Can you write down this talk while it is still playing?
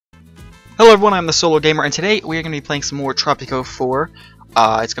Hello everyone, I'm the Solo Gamer, and today we are going to be playing some more Tropico 4.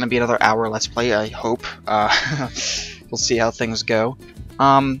 It's going to be another hour Let's Play, I hope. We'll see how things go.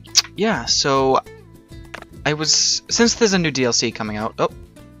 Yeah, so since there's a new DLC coming out. Oh.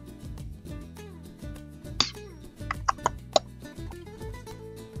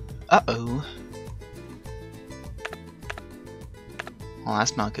 Uh-oh. Well,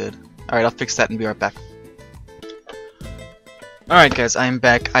 that's not good. Alright, I'll fix that and be right back. Alright guys, I'm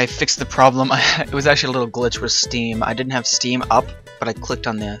back. I fixed the problem. It was actually a little glitch with Steam. I didn't have Steam up, but I clicked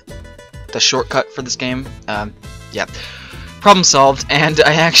on the shortcut for this game. Yeah. Problem solved, and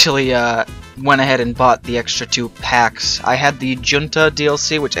I actually went ahead and bought the extra 2 packs. I had the Junta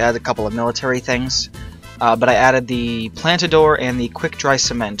DLC, which added a couple of military things, but I added the Plantador and the Quick Dry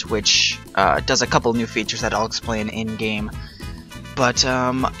Cement, which does a couple new features that I'll explain in-game. But,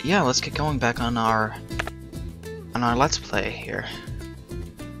 yeah, let's get going back on our Let's Play here.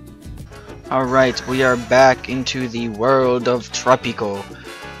 Alright, we are back into the world of Tropico.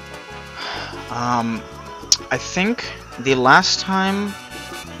 I think the last time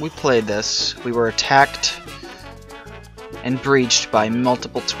we played this, we were attacked and breached by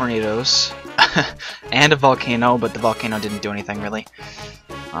multiple tornadoes and a volcano, but the volcano didn't do anything really.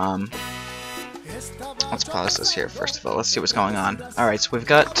 Let's pause this here first of all. Let's see what's going on. Alright, so we've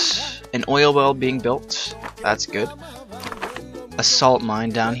got an oil well being built. That's good. A salt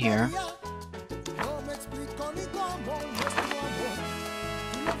mine down here.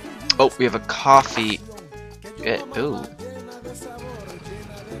 Oh, we have a coffee. Ooh.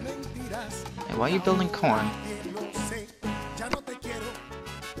 Hey, why are you building corn?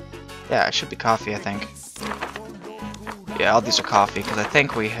 Yeah, it should be coffee, I think. Yeah, all these are coffee, because I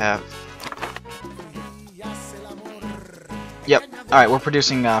think we have... Yep. Alright, we're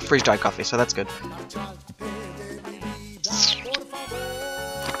producing freeze-dried coffee, so that's good.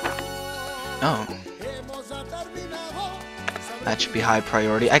 Oh. That should be high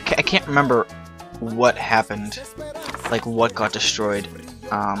priority. I can't remember what happened. Like, what got destroyed.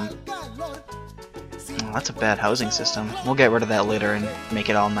 Oh, that's a bad housing system. We'll get rid of that later and make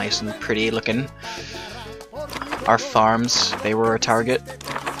it all nice and pretty looking. Our farms, they were a target.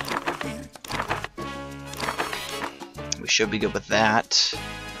 We should be good with that.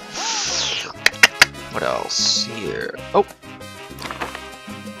 What else here? Oh!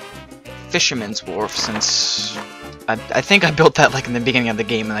 Fisherman's Wharf, since... I think I built that like in the beginning of the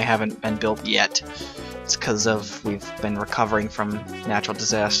game and I haven't been built yet. It's because of we've been recovering from natural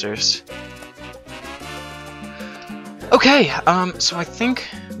disasters. Okay, so I think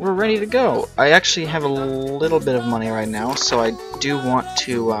we're ready to go. I actually have a little bit of money right now, so I do want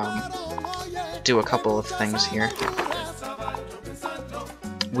to do a couple of things here.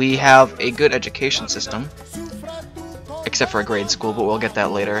 We have a good education system, except for a grade school, but we'll get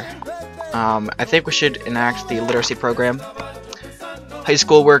that later. I think we should enact the literacy program. High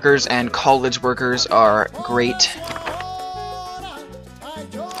school workers and college workers are great.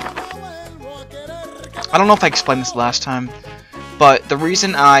 I don't know if I explained this last time, but the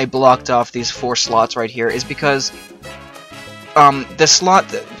reason I blocked off these 4 slots right here is because the slot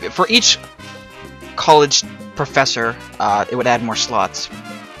for each college professor, it would add more slots,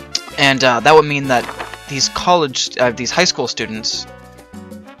 and that would mean that these high school students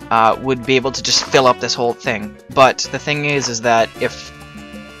would be able to just fill up this whole thing. But the thing is that if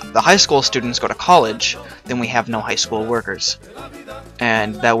the high school students go to college, then we have no high school workers,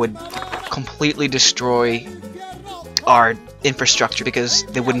 and that would completely destroy our infrastructure because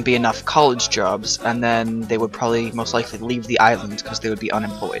there wouldn't be enough college jobs, and then they would probably most likely leave the island because they would be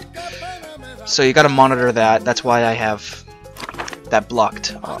unemployed. So you gotta monitor that. That's why I have that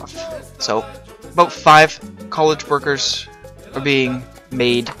blocked off. So about 5 college workers are being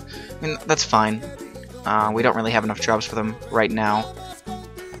made. I mean, that's fine. We don't really have enough jobs for them right now.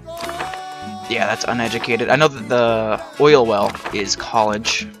 Yeah, that's uneducated. I know that the oil well is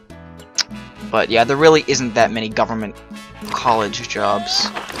college, but yeah, there really isn't that many government college jobs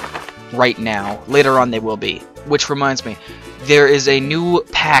right now. Later on they will be. Which reminds me, there is a new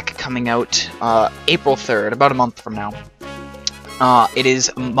pack coming out April 3rd, about a month from now. It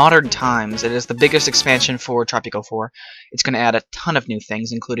is Modern Times. It is the biggest expansion for Tropico 4. It's going to add a ton of new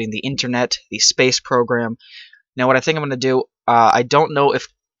things, including the internet, the space program. Now, what I think I'm going to do, I don't know if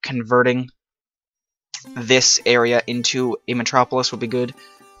converting this area into a metropolis would be good,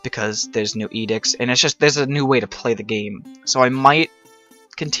 because there's new edicts, and it's just, there's a new way to play the game. So I might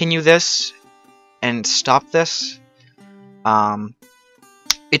continue this and stop this.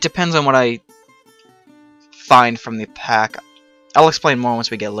 It depends on what I find from the pack. I'll explain more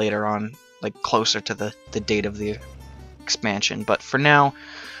once we get later on, like closer to the date of the expansion. But for now,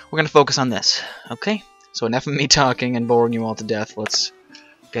 we're gonna focus on this, okay? So enough of me talking and boring you all to death. Let's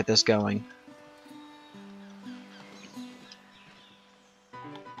get this going.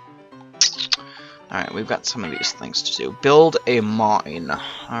 Alright, we've got some of these things to do. Build a mine.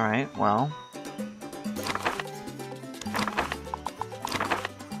 Alright, well.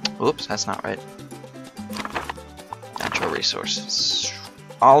 Oops, that's not right. Natural resources.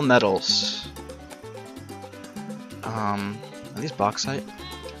 All metals. Are these bauxite?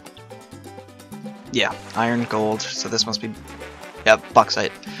 Yeah, iron, gold, so this must be... yeah,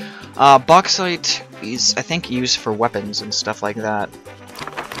 bauxite. Bauxite is, I think, used for weapons and stuff like that.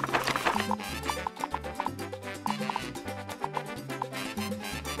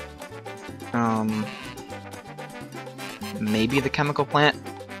 Maybe the chemical plant?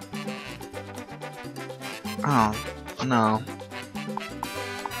 Oh, no.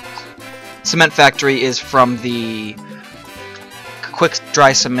 Cement factory is from the quick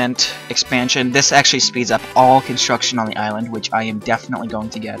dry cement expansion. This actually speeds up all construction on the island, which I am definitely going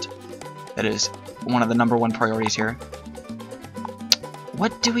to get. That is one of the #1 priorities here.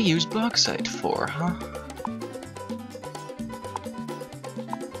 What do we use bauxite for, huh?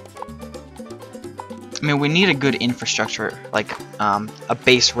 I mean, we need a good infrastructure, like a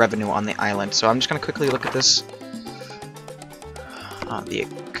base revenue on the island. So I'm just gonna quickly look at this.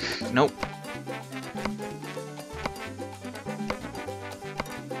 Nope.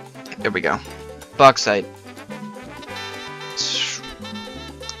 There we go. Bauxite. It's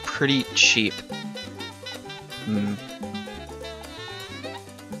pretty cheap.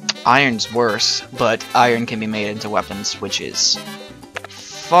 Iron's worse, but iron can be made into weapons, which is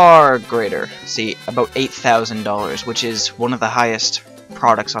far greater. See, about $8,000, which is one of the highest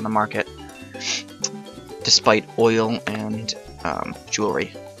products on the market, despite oil and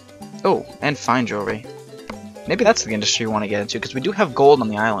jewelry. Oh, and fine jewelry. Maybe that's the industry we want to get into, because we do have gold on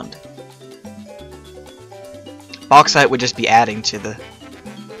the island. Bauxite would just be adding to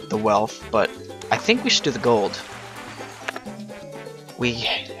the wealth, but I think we should do the gold. We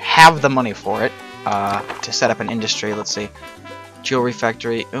have the money for it to set up an industry. Let's see. Jewelry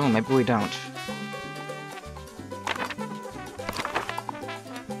factory. Oh, maybe we don't.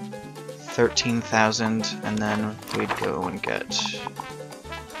 13,000, and then we'd go and get...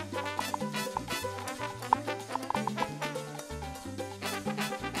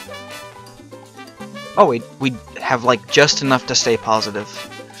 oh, we'd have, like, just enough to stay positive.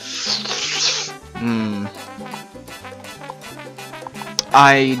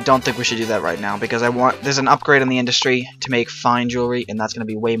 I don't think we should do that right now, because there's an upgrade in the industry to make fine jewelry, and that's going to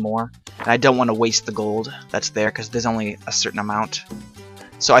be way more. And I don't want to waste the gold that's there, because there's only a certain amount.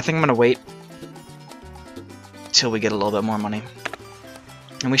 So I think I'm going to wait till we get a little bit more money.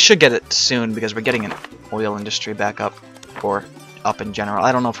 And we should get it soon, because we're getting an oil industry back up, or up in general.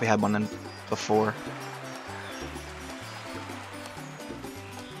 I don't know if we had one before.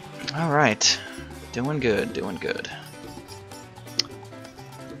 Alright. Doing good, doing good.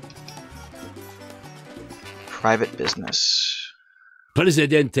 Private business.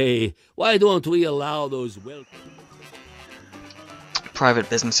 Presidente, why don't we allow those private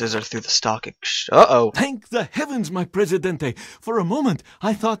businesses are through the stock exchange. Uh-oh. Thank the heavens, my Presidente. For a moment,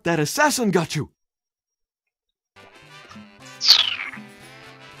 I thought that assassin got you.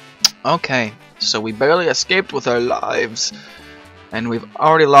 Okay, so we barely escaped with our lives. And we've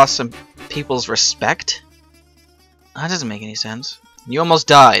already lost some people's respect? That doesn't make any sense. You almost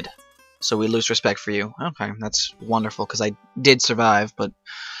died, so we lose respect for you. Okay, that's wonderful, because I did survive, but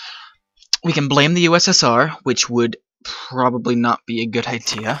we can blame the USSR, which would probably not be a good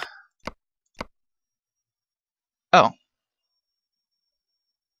idea. Oh.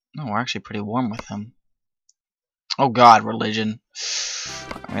 No, we're actually pretty warm with them. Oh god, religion.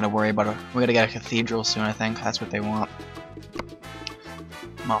 I'm gonna worry about it. We're gonna get a cathedral soon, I think. That's what they want.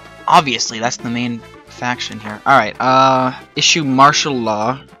 Well, obviously, that's the main faction here. Alright, issue martial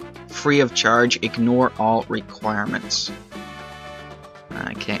law. Free of charge. Ignore all requirements.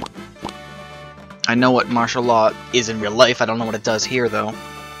 Okay. I know what martial law is in real life. I don't know what it does here, though.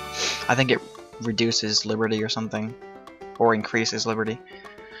 I think it reduces liberty or something. Or increases liberty.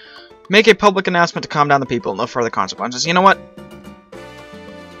 Make a public announcement to calm down the people. No further consequences. You know what?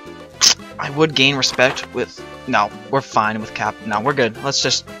 I would gain respect with... No, we're fine with cap. No, we're good. Let's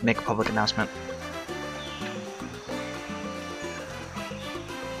just make a public announcement.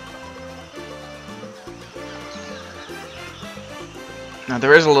 Now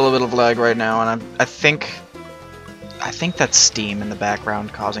there is a little bit of lag right now, and I think that's Steam in the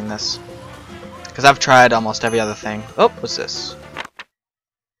background causing this. Because I've tried almost every other thing. Oh, what's this?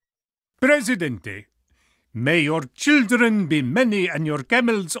 Presidente, May your children be many and your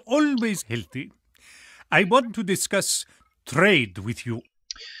camels always healthy. I want to discuss trade with you.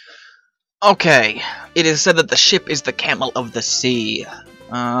 Okay, it is said that the ship is the camel of the sea.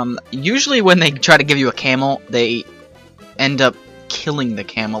 Usually when they try to give you a camel, they end up killing the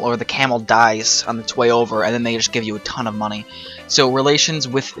camel, or the camel dies on its way over, and then they just give you a ton of money. So relations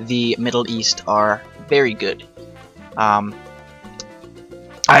with the Middle East are very good.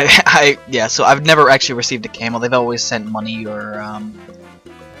 Yeah, so I've never actually received a camel. They've always sent money or,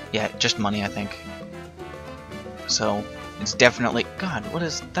 yeah, just money, I think. So, it's definitely... God, what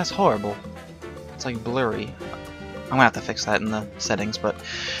is... That's horrible. It's like blurry. I'm gonna have to fix that in the settings, but...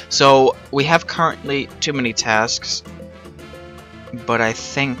 So, we have currently too many tasks. But I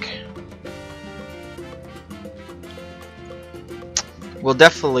think... We'll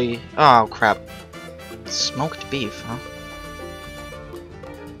definitely... Oh, crap. Smoked beef, huh?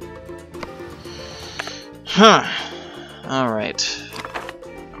 Huh. Alright.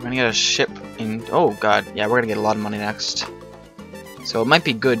 We're gonna get a ship in... Oh, God. Yeah, we're gonna get a lot of money next. So it might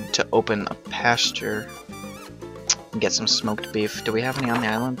be good to open a pasture and get some smoked beef. Do we have any on the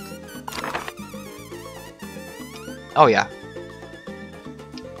island? Oh, yeah.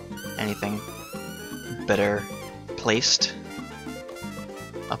 Anything better placed?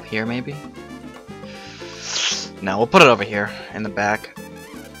 Up here, maybe? No, we'll put it over here, in the back.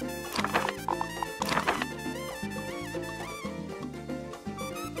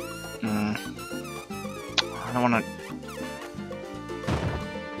 I don't want to...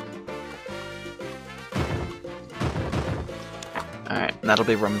 Alright, that'll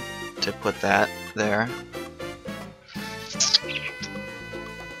be room to put that there.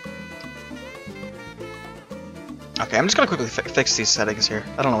 Okay, I'm just gonna quickly fix these settings here.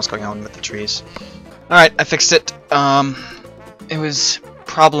 I don't know what's going on with the trees. Alright, I fixed it. It was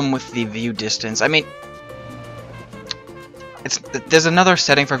problem with the view distance. I mean, there's another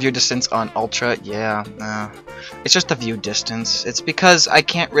setting for view distance on Ultra. Yeah, it's just the view distance. It's because I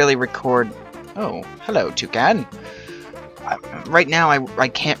can't really record... Oh, hello, Toucan. Right now, I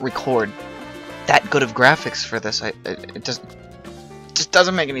can't record that good of graphics for this. It just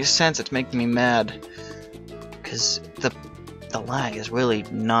doesn't make any sense. It's making me mad. Because the lag is really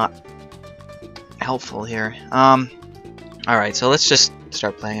not helpful here. Alright, so let's just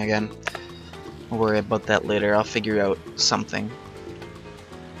start playing again. We'll worry about that later. I'll figure out something.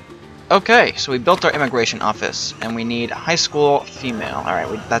 Okay, so we built our immigration office, and we need high school female.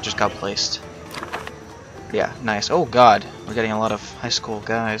 Alright, that just got placed. Yeah, nice. Oh god, we're getting a lot of high school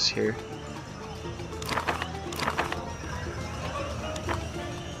guys here.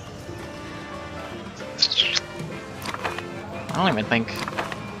 I don't even think...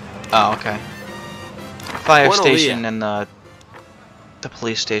 Oh, okay. Fire station and the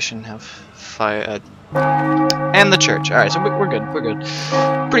police station have fire... and the church. Alright, so we're good. We're good.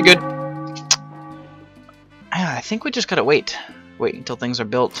 Pretty good. Yeah, I think we just gotta wait. Wait until things are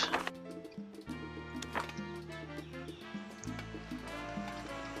built.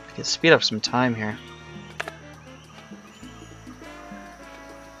 We can speed up some time here.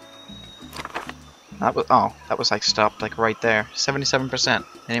 That was like stopped like right there. 77%.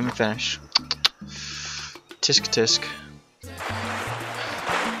 Didn't even finish. Tisk tisk.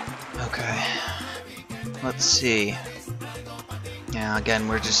 Okay. Let's see. Yeah, again,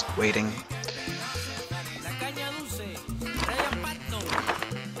 we're just waiting.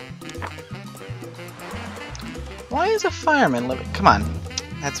 Why is a fireman living? Come on.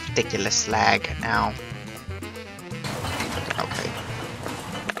 That's ridiculous lag now. Okay.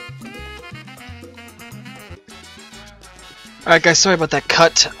 Alright guys, sorry about that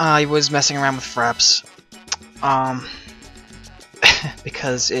cut. I was messing around with Fraps.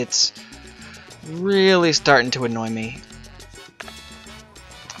 Because it's really starting to annoy me.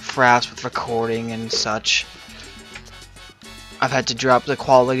 Fraps with recording and such. I've had to drop the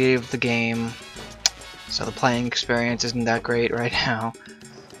quality of the game, so the playing experience isn't that great right now.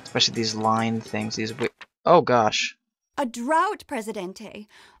 Especially these line things, oh gosh. A drought, Presidente.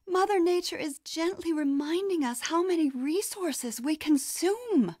 Mother Nature is gently reminding us how many resources we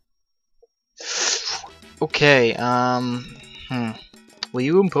consume. Okay, Will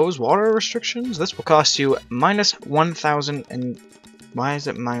you impose water restrictions? This will cost you minus 1,000 and... Why is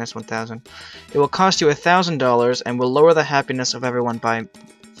it minus 1,000? It will cost you $1,000 and will lower the happiness of everyone by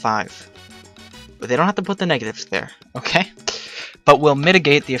 5. But they don't have to put the negatives there, okay? But will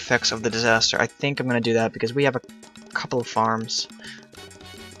mitigate the effects of the disaster. I think I'm gonna do that because we have a couple of farms.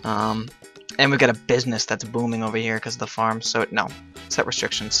 And we've got a business that's booming over here because of the farms, so no. Set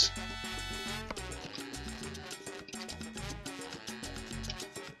restrictions.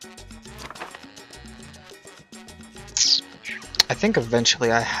 think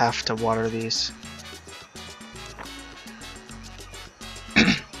eventually I have to water these.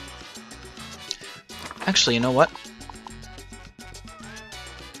 Actually, you know what?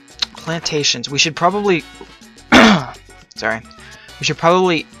 Plantations. We should probably... Sorry. We should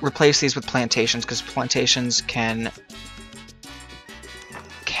probably replace these with plantations, because plantations can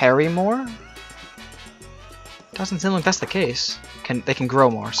carry more? Doesn't seem like that's the case. They can grow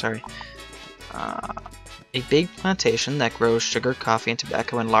more, sorry. A big plantation that grows sugar, coffee, and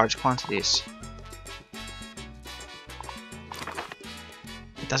tobacco in large quantities.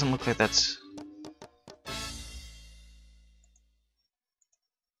 It doesn't look like that's...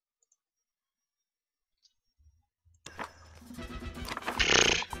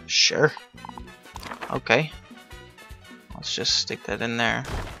 Sure. Okay. Let's just stick that in there.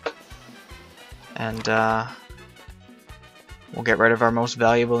 And, we'll get rid of our most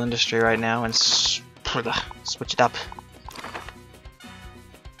valuable industry right now and switch it up.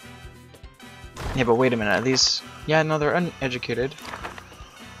 Yeah, but wait a minute. Are these... Yeah, no, they're uneducated.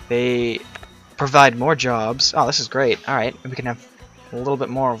 They provide more jobs. Oh, this is great. Alright, we can have a little bit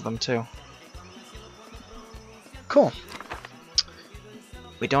more of them, too. Cool.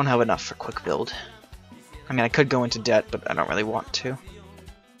 We don't have enough for quick build. I mean, I could go into debt, but I don't really want to.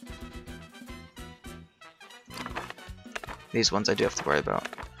 These ones I do have to worry about.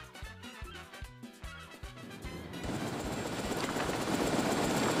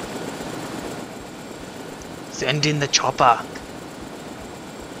 Send in the chopper!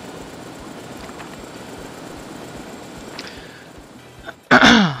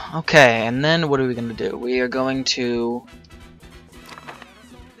 Okay, and then what are we going to do? We are going to...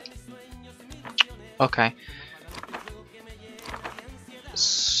 Okay.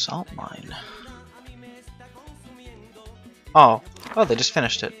 Salt mine. Oh. Oh, they just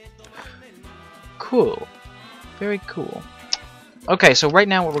finished it. Cool. Very cool. Okay, so right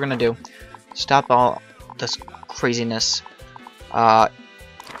now what we're gonna do, stop all this craziness.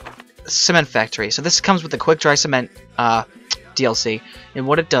 Cement factory. So this comes with the quick dry cement DLC, and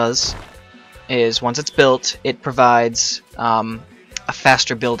what it does is once it's built, it provides a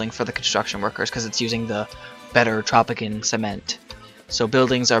faster building for the construction workers because it's using the better Tropican cement. So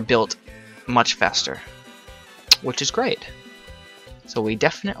buildings are built much faster, which is great. So we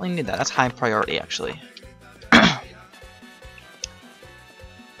definitely need that. That's high priority, actually.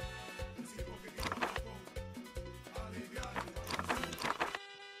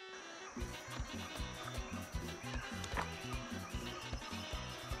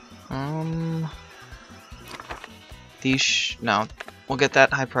 No, we'll get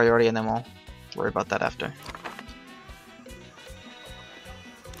that high priority and then we'll worry about that after.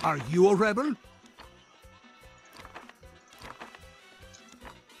 Are you a rebel?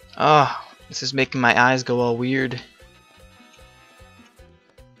 Oh, this is making my eyes go all weird.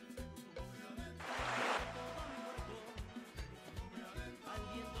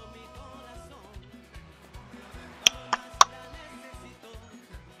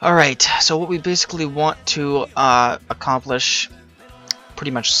 Alright, so what we basically want to accomplish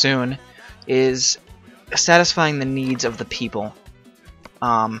pretty much soon is satisfying the needs of the people.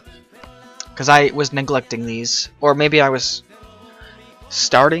 Because I was neglecting these, or maybe I was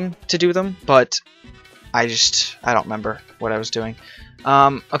starting to do them, but I don't remember what I was doing.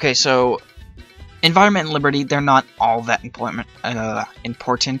 Okay, so environment and liberty, they're not all that important.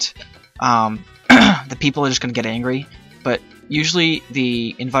 The people are just going to get angry, but usually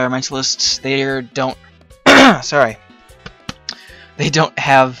the environmentalists, they don't sorry, they don't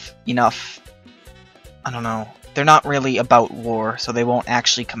have enough, I don't know, they're not really about war, so they won't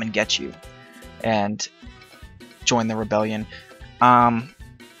actually come and get you and join the rebellion.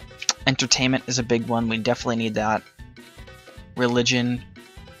 Entertainment is a big one, we definitely need that. Religion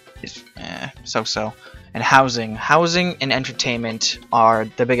is so-so. And housing and entertainment are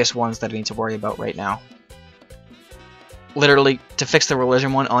the biggest ones that I need to worry about right now. Literally, to fix the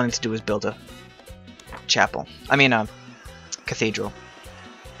religion one, all I need to do is build a chapel. I mean, a cathedral.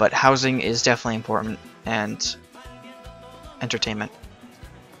 But housing is definitely important, and entertainment.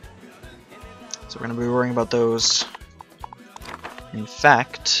 So we're going to be worrying about those. In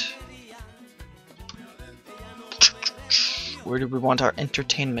fact, where do we want our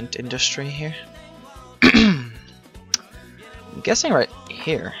entertainment industry here? I'm guessing right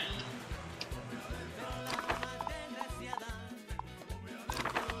here.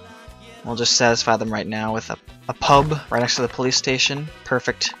 We'll just satisfy them right now with a pub right next to the police station.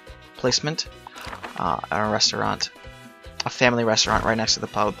 Perfect placement. And a restaurant. A family restaurant right next to the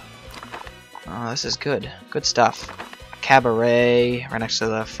pub. Oh, this is good. Good stuff. A cabaret right next to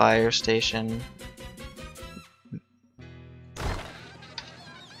the fire station.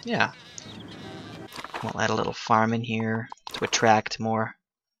 Yeah. We'll add a little farm in here to attract more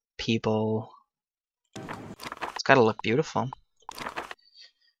people. It's gotta look beautiful.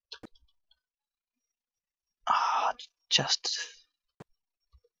 Ah, just...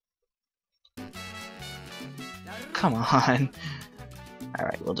 Come on.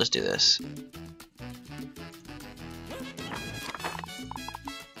 Alright, we'll just do this.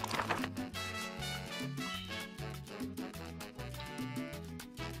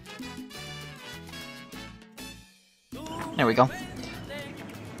 There we go.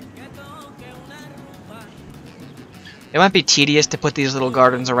 It might be tedious to put these little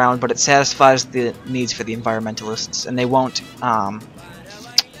gardens around, but it satisfies the needs for the environmentalists, and they won't,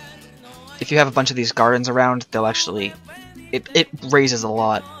 if you have a bunch of these gardens around, they'll actually, it raises a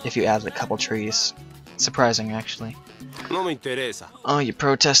lot if you add a couple trees. Surprising, actually. No me interesa. Oh, you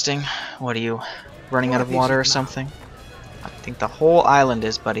protesting? What are you, running out of water or something? I think the whole island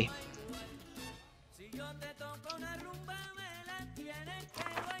is, buddy.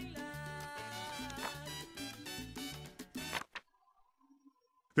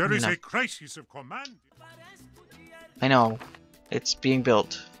 There is No. a crisis of command. I know. It's being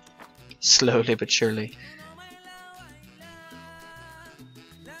built. Slowly but surely.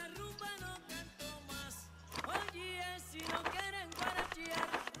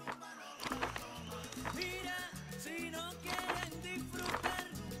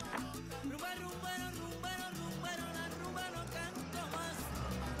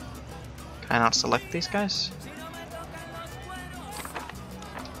 Can I not select these guys?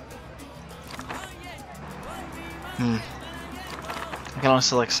 I can only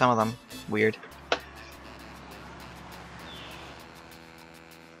select some of them. Weird.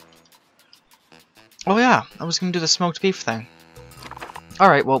 Oh yeah, I was gonna do the smoked beef thing.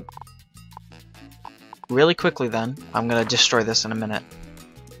 Alright, well... Really quickly then, I'm gonna destroy this in a minute.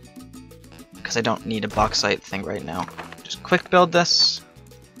 Because I don't need a bauxite thing right now. Just quick build this.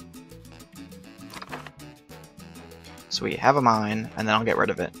 So we have a mine, and then I'll get rid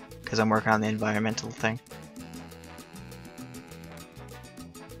of it. Because I'm working on the environmental thing.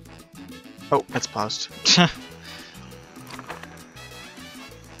 Oh, it's paused.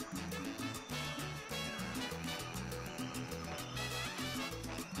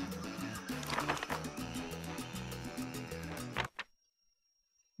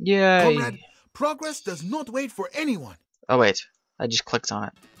 Yay! Comrade, progress does not wait for anyone. Oh wait, I just clicked on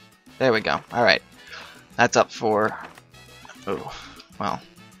it. There we go. Alright. That's up for... Oh, well.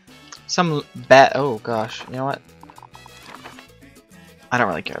 Some bad... Oh gosh, you know what? I don't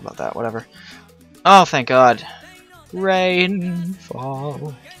really care about that, whatever. Oh, thank God.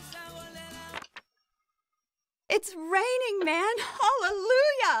 Rainfall. It's raining, man!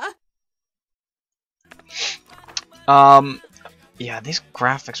 Hallelujah! Yeah, these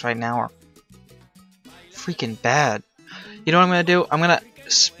graphics right now are freaking bad. You know what I'm gonna do? I'm gonna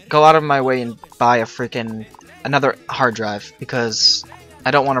go out of my way and buy a freaking another hard drive because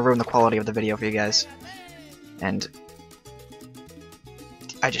I don't want to ruin the quality of the video for you guys. And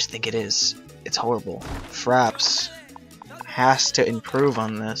I just think it is. It's horrible. Fraps has to improve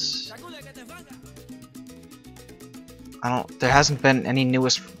on this. There hasn't been any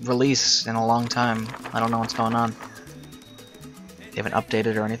newest release in a long time. I don't know what's going on. They haven't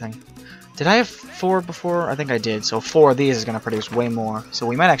updated or anything. Did I have 4 before? I think I did. So 4 of these is going to produce way more. So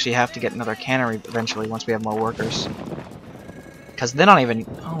we might actually have to get another cannery eventually once we have more workers. Because they don't even...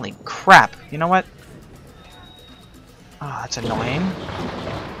 Holy crap. You know what? Oh, that's annoying.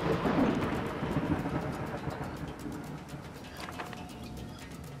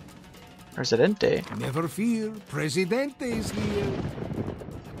 Presidente. Never fear, Presidente is here.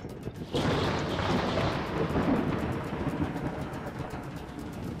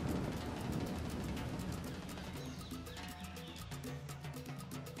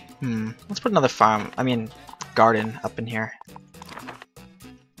 Let's put another farm, garden up in here.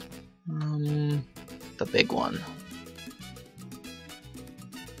 The big one.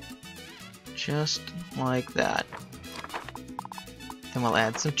 Just like that. Then we'll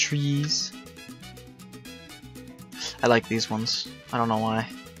add some trees. I like these ones. I don't know why.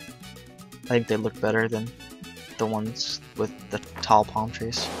 I think they look better than the ones with the tall palm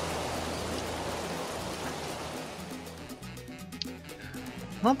trees.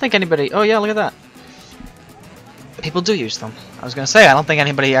 I don't think anybody... Oh yeah, look at that. People do use them. I was gonna say, I don't think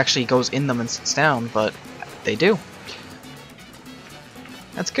anybody actually goes in them and sits down, but they do.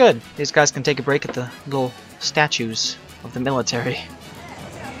 That's good. These guys can take a break at the little statues of the military.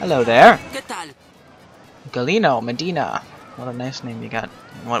 Hello there. Galino, Medina. What a nice name you got.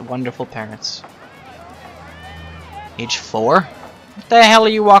 What wonderful parents. Age 4? What the hell are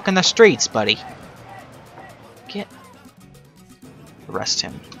you walking the streets, buddy? Get... Arrest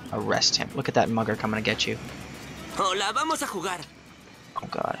him. Arrest him. Look at that mugger coming to get you. Hola, vamos a jugar. Oh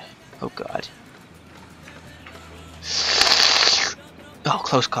god. Oh god. Oh,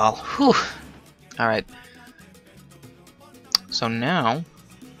 close call. Whew. Alright. So now,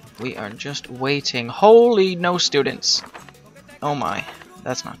 we are just waiting. Holy no students. Oh my.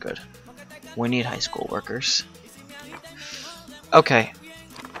 That's not good. We need high school workers. Okay.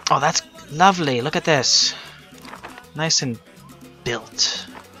 Oh, that's lovely. Look at this. Nice and built.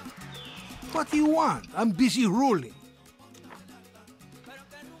 What do you want? I'm busy ruling.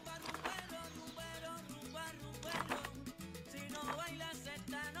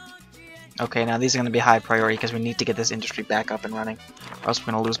 Okay, now these are going to be high priority because we need to get this industry back up and running, or else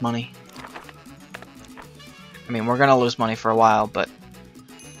we're going to lose money. I mean, we're going to lose money for a while, but...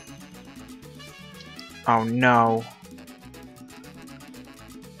 Oh no.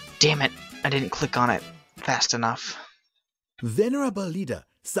 Damn it, I didn't click on it fast enough. Venerable leader,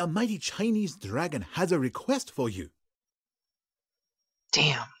 some mighty Chinese dragon has a request for you.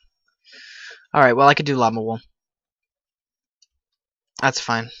 Damn. Alright, well I could do lava wool. That's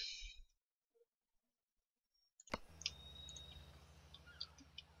fine.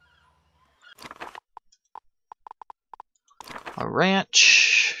 A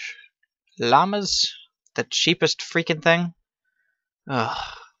ranch. Llamas. The cheapest freaking thing. Ugh.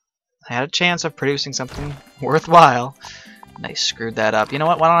 I had a chance of producing something worthwhile. And I screwed that up. You know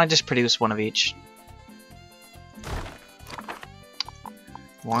what? Why don't I just produce one of each?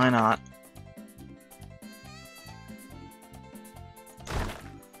 Why not?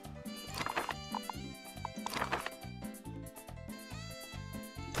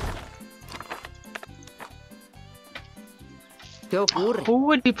 ¿Qué ocurre? Who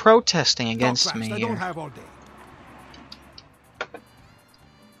would be protesting against Talk me fast, I don't here? have all day.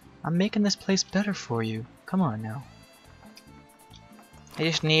 I'm making this place better for you. Come on now. I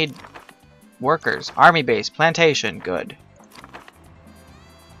just need workers. Army base, plantation, good.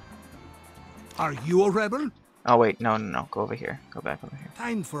 Are you a rebel? Oh wait, no, go over here. Go back over here.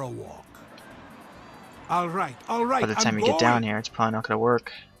 Time for a walk. All right, all right. By the time I'm you get down going. here, it's probably not gonna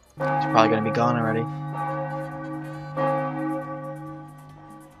work. It's probably gonna be gone already.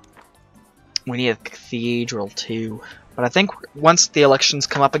 We need a cathedral too. But I think once the elections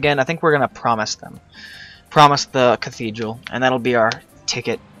come up again, I think we're gonna promise them. Promise the cathedral, and that'll be our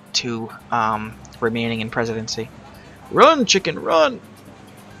ticket to remaining in presidency. Run, chicken, run!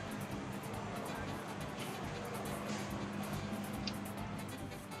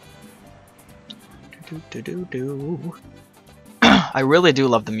 I really do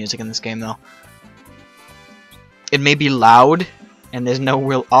love the music in this game, though. It may be loud, and there's no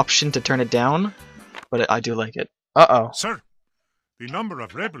real option to turn it down, but I do like it. Uh-oh. Sir, the number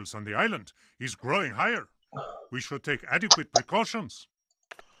of rebels on the island is growing higher. We should take adequate precautions.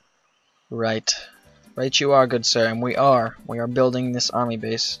 Right. Right you are, good sir, and we are. We are building this army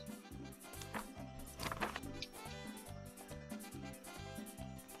base.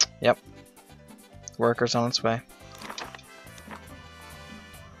 Yep. Workers on its way.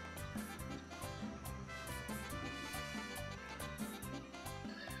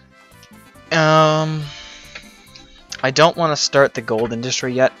 I don't want to start the gold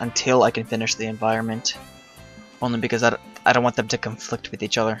industry yet until I can finish the environment. Only because I don't want them to conflict with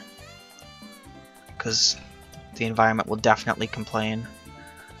each other. Because the environment will definitely complain.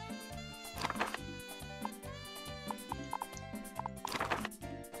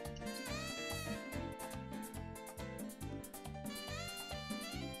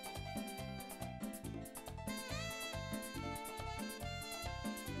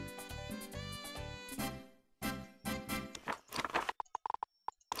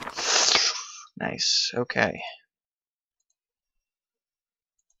 Nice, okay.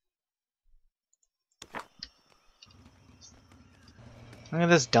 Look at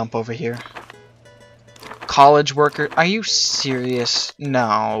this dump over here. College worker, are you serious?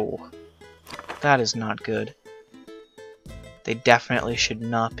 No. That is not good. They definitely should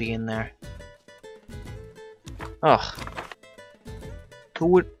not be in there. Ugh.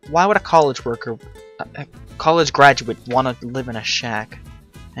 Why would a college worker, a college graduate, want to live in a shack?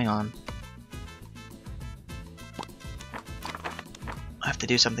 Hang on. I have to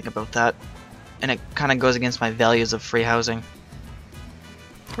do something about that. And it kind of goes against my values of free housing.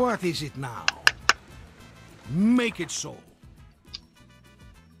 What is it now? Make it so.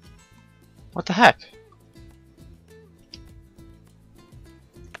 What the heck?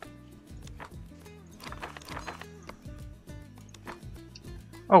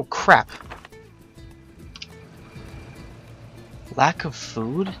 Oh crap. Lack of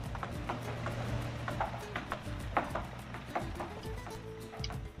food?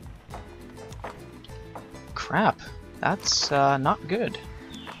 Crap. That's not good.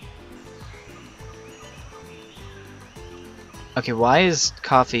 Okay, why is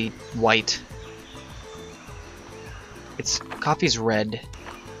coffee white? Coffee's red.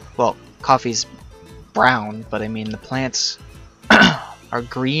 Well, coffee's brown, but I mean the plants are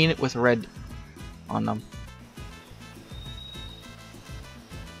green with red on them.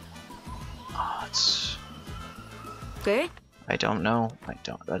 Oh, ¿Qué? I don't know.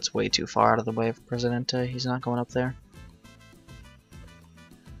 That's way too far out of the way of Presidente. He's not going up there.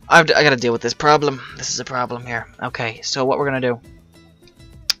 I gotta deal with this problem. This is a problem here. Okay, so what we're gonna do.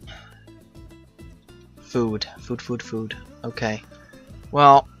 Food. Food. Okay.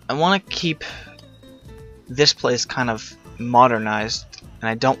 Well, I want to keep this place kind of modernized, and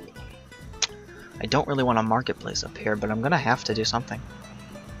I don't really want a marketplace up here, but I'm gonna have to do something.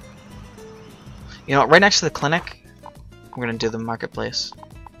 You know, right next to the clinic, we're gonna do the marketplace.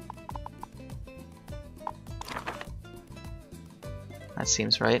 That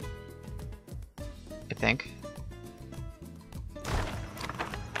seems right. I think.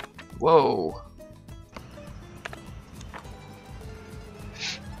 Whoa.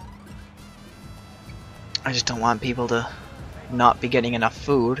 I just don't want people to not be getting enough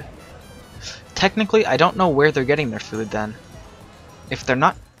food. Technically, I don't know where they're getting their food then. If they're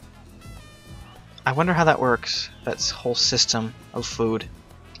not... I wonder how that works, that whole system of food.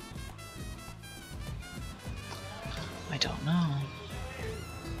 I don't know.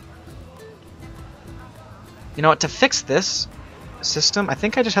 You know what, to fix this system, I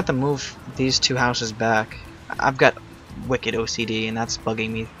think I just have to move these two houses back. I've got wicked OCD and that's bugging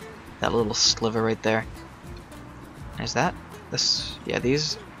me. That little sliver right there. Is that? This? Yeah,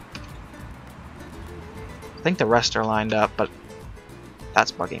 these... I think the rest are lined up, but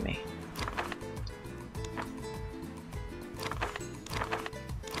that's bugging me.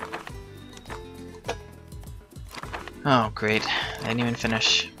 Oh, great. I didn't even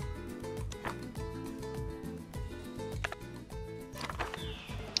finish.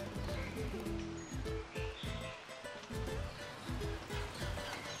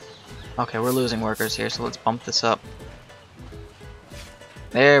 Okay, we're losing workers here, so let's bump this up.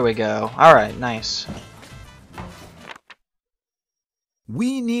 There we go. Alright, nice.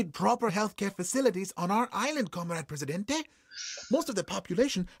 We need proper healthcare facilities on our island, Comrade Presidente. Most of the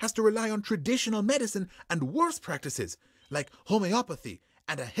population has to rely on traditional medicine and worse practices, like homeopathy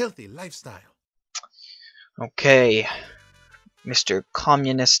and a healthy lifestyle. Okay, Mr.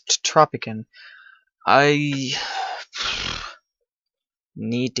 Communist Tropican. I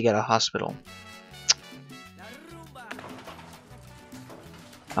need to get a hospital.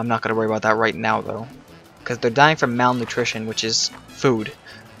 I'm not gonna worry about that right now, though. Because they're dying from malnutrition, which is food.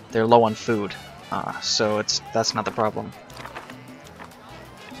 They're low on food. So that's not the problem.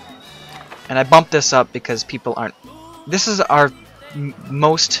 And I bumped this up because people aren't... This is our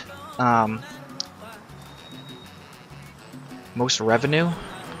most revenue?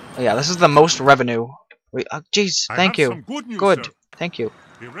 Oh, yeah, this is the most revenue. Wait, jeez, thank you. Good, thank you.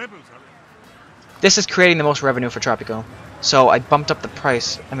 This is creating the most revenue for Tropico. So I bumped up the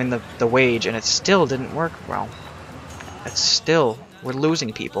price, I mean the wage, and it still didn't work well. It's still, we're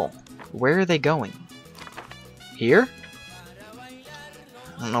losing people. Where are they going? Here?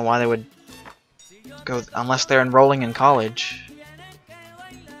 I don't know why they would go, unless they're enrolling in college.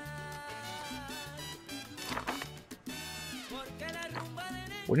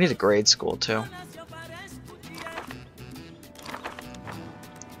 We need a grade school too.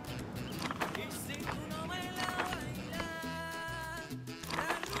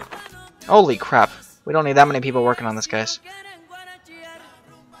 Holy crap. We don't need that many people working on this, guys.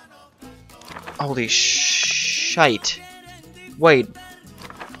 Holy shite. Wait.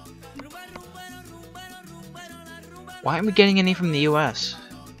 Why aren't we getting any from the US?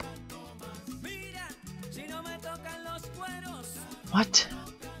 What?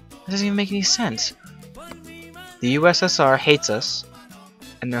 That doesn't even make any sense. The USSR hates us,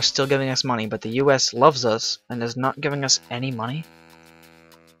 and they're still giving us money, but the US loves us and is not giving us any money?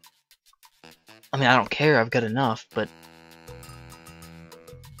 I mean, I don't care, I've got enough, but...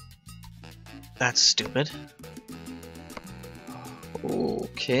 That's stupid.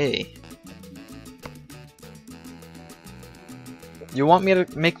 Okay. You want me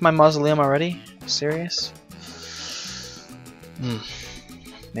to make my mausoleum already? Serious?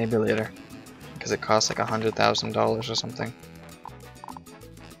 Maybe later. Because it costs like $100,000 or something.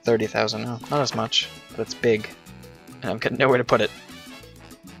 30,000, no, not as much, but it's big. And I've got nowhere to put it.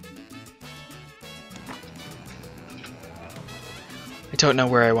 don't know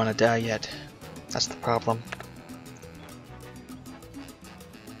where I want to die yet. That's the problem.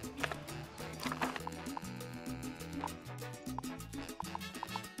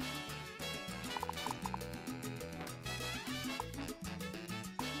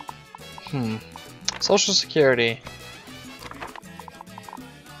 Social Security.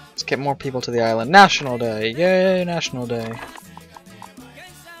 Let's get more people to the island. National Day! Yay, National Day!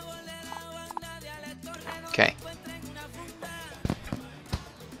 Okay.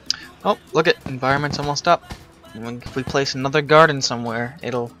 Oh, look it! Environment's almost up. And if we place another garden somewhere,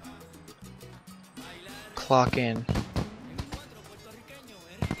 it'll clock in.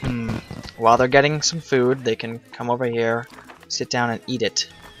 While they're getting some food, they can come over here, sit down and eat it.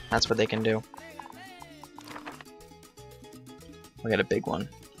 That's what they can do. We got a big one.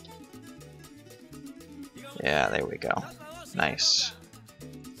 Yeah, there we go. Nice.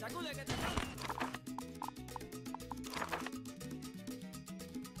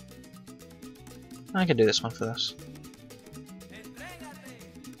 I can do this one for this.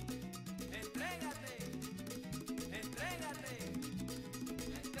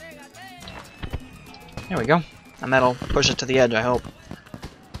 There we go. And that'll push it to the edge, I hope.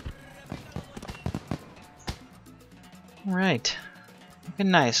 Alright.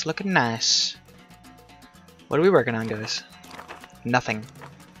 Looking nice, looking nice. What are we working on, guys? Nothing.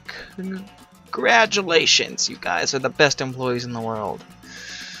 Congratulations, you guys are the best employees in the world.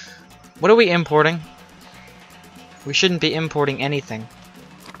 What are we importing? We shouldn't be importing anything.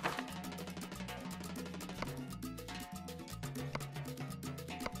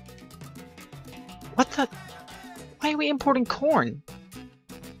 What the? Why are we importing corn?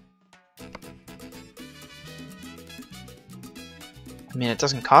 I mean, it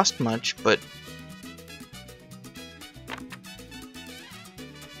doesn't cost much, but...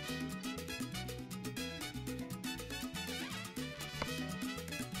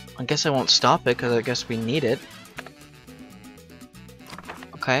 I guess I won't stop it, because I guess we need it.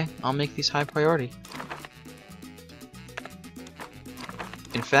 Okay, I'll make these high priority.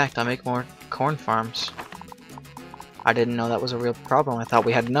 In fact, I'll make more corn farms. I didn't know that was a real problem. I thought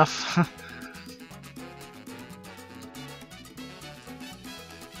we had enough.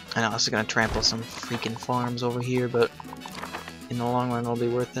 I know this is gonna trample some freaking farms over here, but in the long run it'll be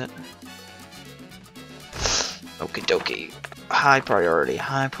worth it. Okie dokie. High priority,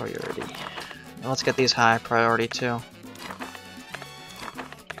 high priority. Well, let's get these high priority too.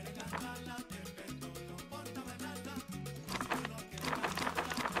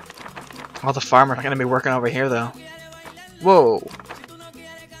 All the farmers are gonna be working over here though. Whoa!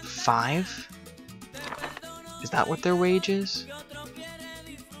 5? Is that what their wage is?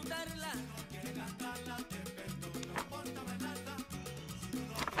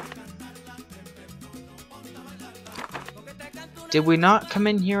 Did we not come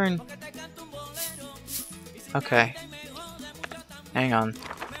in here and... Okay. Hang on.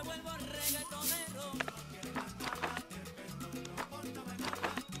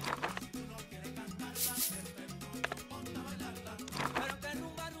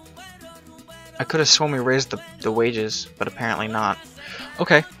 I could have sworn we raised the wages, but apparently not.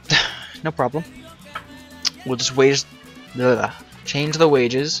 Okay. No problem. We'll just change the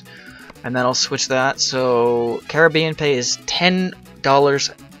wages. And then I'll switch that, so Caribbean pay is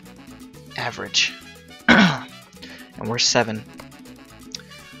 $10 average. And we're 7.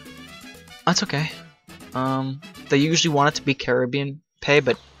 That's okay. They usually want it to be Caribbean pay,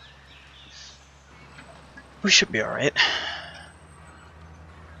 but we should be alright.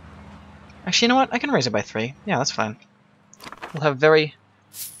 Actually, you know what? I can raise it by 3. Yeah, that's fine. We'll have very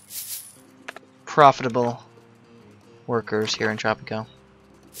profitable workers here in Tropico.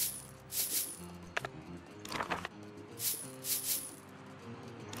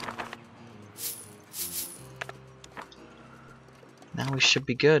 Now we should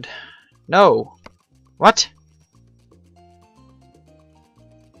be good. No! What?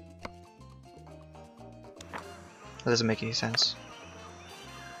 That doesn't make any sense.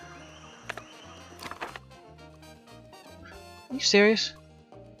 Are you serious?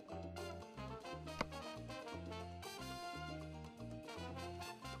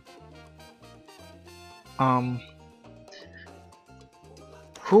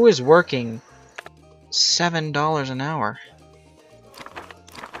 Who is working $7 an hour?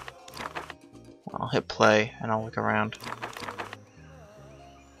 I'll hit play and I'll look around.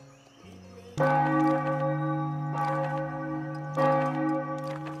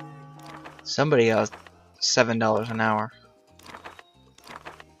 Somebody has $7 an hour.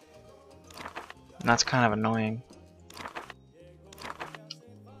 And that's kind of annoying.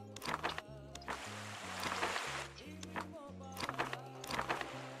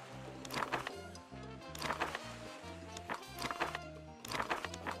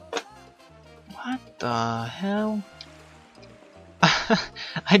 the hell?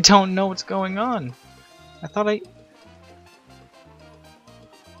 I don't know what's going on. I thought I...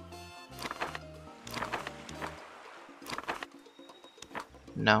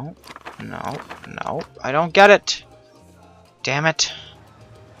 No, no, no. I don't get it. Damn it.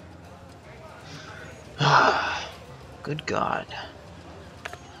 Good God.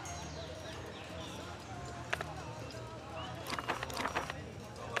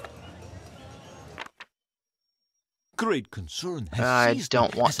 Great concern has I seized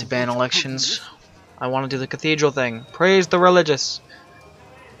don't me want as to a ban result of elections. this. I want to do the cathedral thing. Praise the religious.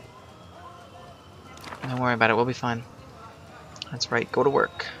 Don't worry about it, we'll be fine. That's right, go to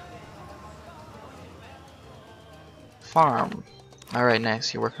work. Farm. Alright,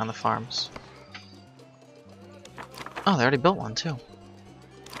 nice, you work on the farms. Oh, they already built one too.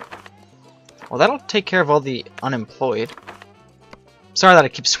 Well, that'll take care of all the unemployed. Sorry that I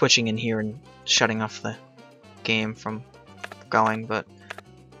keep switching in here and shutting off the game from going, but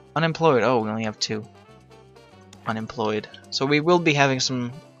unemployed. Oh, we only have 2 unemployed. So we will be having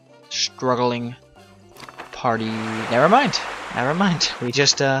some struggling party. Never mind. Never mind. We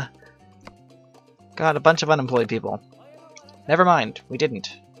just got a bunch of unemployed people. Never mind. We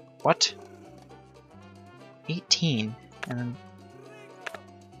didn't. What? 18 and then...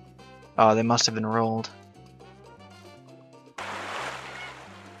 Oh, they must have enrolled.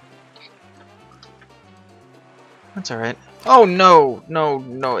 That's alright. Oh no! No,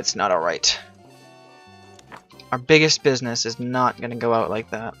 no, it's not alright. Our biggest business is not gonna go out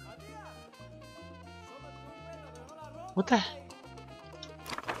like that. What the?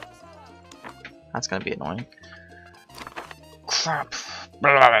 That's gonna be annoying. Crap.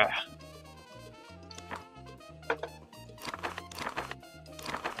 Blah, blah, blah.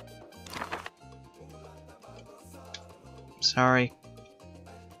 Sorry.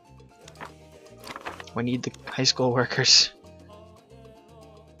 We need the high school workers.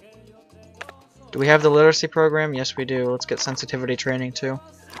 Do we have the literacy program? Yes, we do. Let's get sensitivity training too.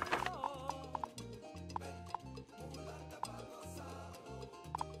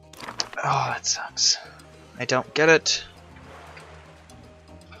 Oh, that sucks. I don't get it.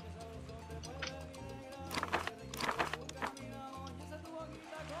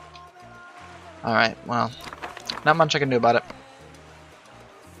 Alright, well, not much I can do about it.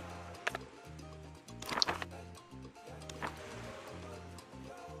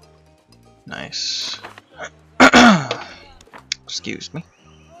 Nice. Excuse me.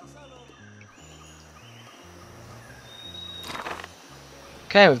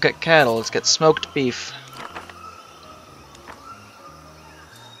 Okay, we've got cattle. Let's get smoked beef.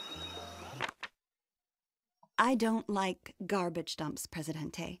 I don't like garbage dumps,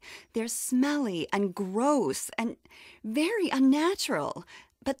 Presidente. They're smelly and gross and very unnatural.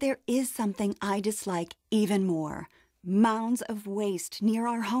 But there is something I dislike even more. Mounds of waste near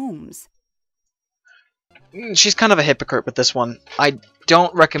our homes. She's kind of a hypocrite with this one. I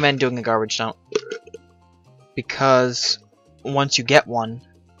don't recommend doing a garbage dump. Because once you get one,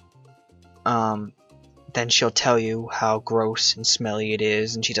 then she'll tell you how gross and smelly it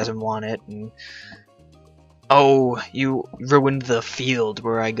is and she doesn't want it. And oh, you ruined the field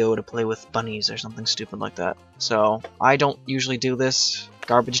where I go to play with bunnies or something stupid like that. So I don't usually do this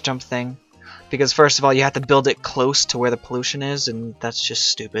garbage dump thing. Because first of all, you have to build it close to where the pollution is, and that's just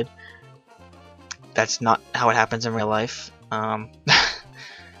stupid. That's not how it happens in real life.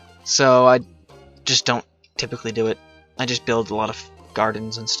 So I just don't typically do it. I just build a lot of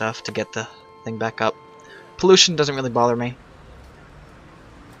gardens and stuff to get the thing back up. Pollution doesn't really bother me.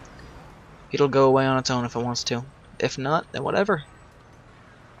 It'll go away on its own if it wants to. If not, then whatever.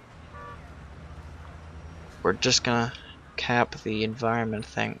 We're just gonna cap the environment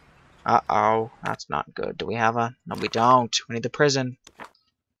thing. Uh-oh, that's not good. Do we have a... No, we don't. We need the prison.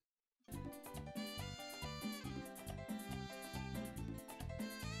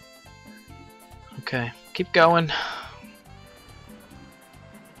 Okay, keep going.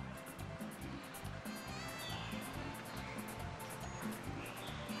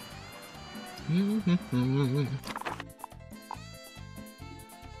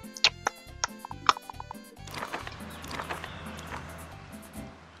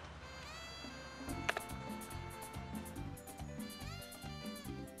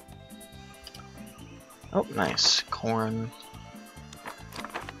 Oh, nice. Corn.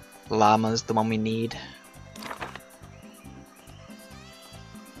 Llama's the one we need.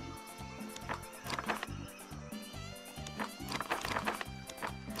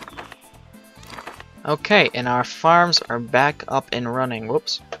 Okay, and our farms are back up and running.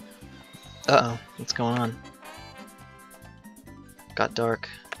 Whoops. Uh-oh, what's going on? Got dark.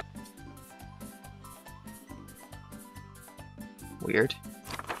 Weird.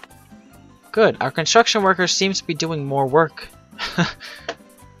 Good. Our construction workers seems to be doing more work.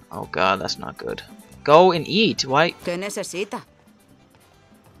 Oh god, that's not good. Go and eat. Why? ¿Qué necesita?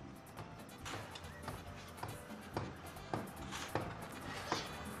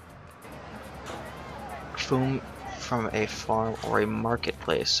 Food from a farm or a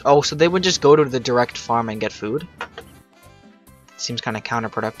marketplace. Oh, so they would just go to the direct farm and get food? Seems kind of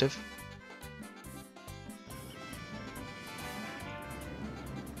counterproductive.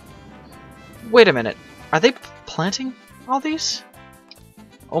 Wait a minute. Are they planting all these?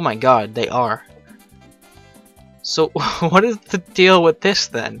 Oh my god, they are. So, what is the deal with this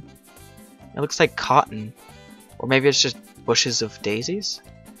then? It looks like cotton. Or maybe it's just bushes of daisies?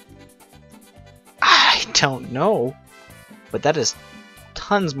 I don't know. But that is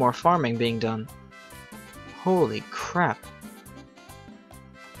tons more farming being done. Holy crap.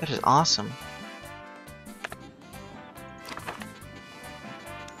 That is awesome.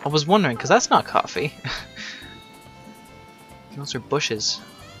 I was wondering, because that's not coffee. Those are bushes.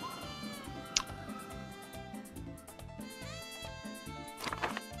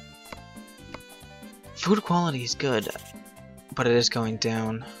 Food quality is good, but it is going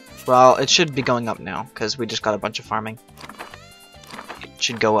down. Well, it should be going up now, because we just got a bunch of farming. It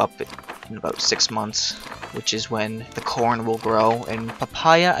should go up in about 6 months, which is when the corn will grow, and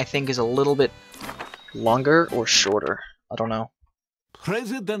papaya, I think, is a little bit longer or shorter. I don't know.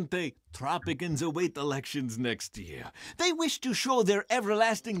 Presidente, Tropicans await elections next year. They wish to show their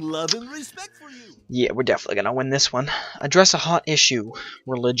everlasting love and respect for you. Yeah, we're definitely gonna win this one. Address a hot issue.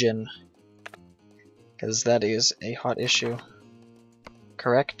 Religion. Because that is a hot issue.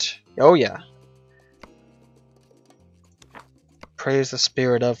 Correct? Oh yeah. Praise the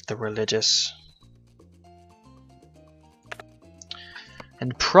spirit of the religious.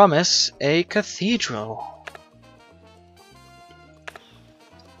 And promise a cathedral.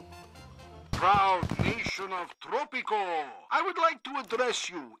 Proud nation of Tropico, I would like to address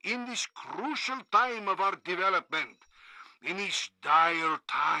you in this crucial time of our development. In these dire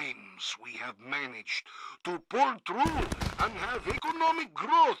times, we have managed to pull through and have economic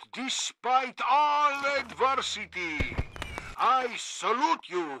growth despite all adversity. I salute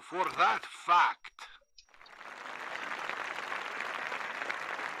you for that fact.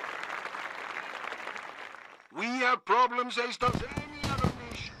 We have problems as does any other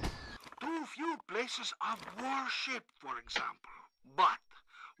nation. Too few places of worship, for example. But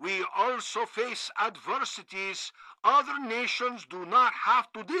we also face adversities other nations do not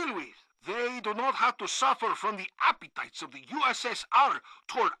have to deal with. They do not have to suffer from the appetites of the USSR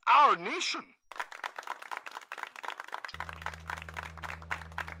toward our nation.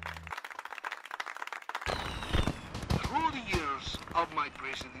 Through the years of my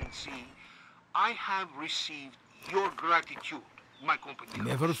presidency, I have received your gratitude, my compañeros.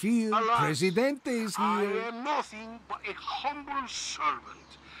 Never fear, Alas, Presidente is here. I am nothing but a humble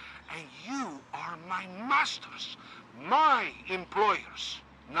servant, and you are my masters, my employers.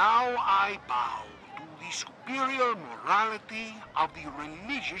 Now I bow to the superior morality of the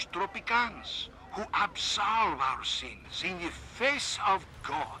religious Tropicans, who absolve our sins in the face of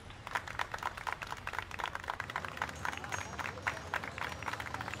God.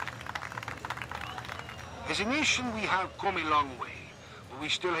 As a nation, we have come a long way, but we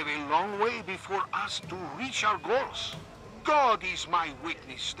still have a long way before us to reach our goals. God is my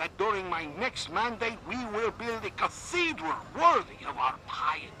witness that during my next mandate, we will build a cathedral worthy of our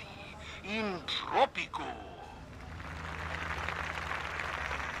piety in Tropico.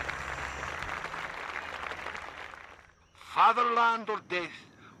 Fatherland or death,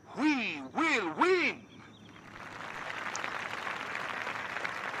 we will win!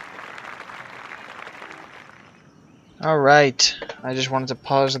 Alright, I just wanted to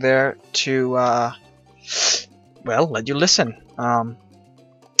pause there to, well, let you listen. So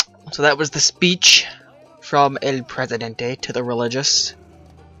that was the speech from El Presidente to the religious.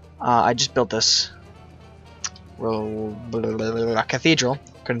 I just built this cathedral.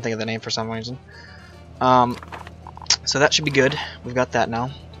 Couldn't think of the name for some reason. So that should be good. We've got that now.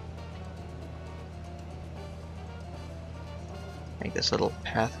 Make this little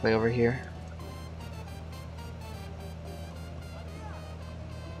pathway over here.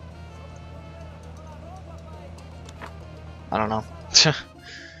 I don't know.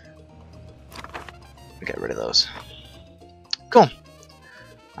 We get rid of those. Cool.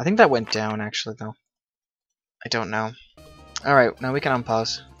 I think that went down actually though. I don't know. Alright, now we can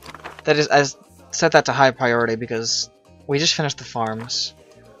unpause. That is, I set that to high priority because we just finished the farms.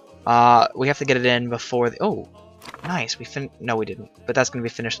 We have to get it in before the— oh! Nice, no we didn't. But that's gonna be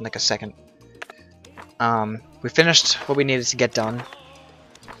finished in like a second. We finished what we needed to get done.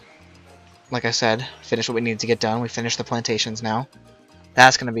 Like I said, finished what we needed to get done. We finished the plantations now.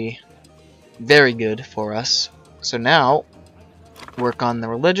 That's going to be very good for us. So now, work on the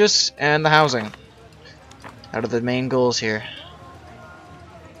religious and the housing. Out of the main goals here.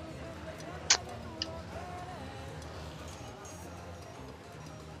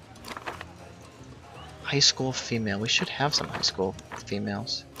 High school female. We should have some high school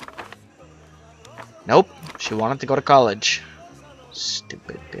females. Nope. She wanted to go to college.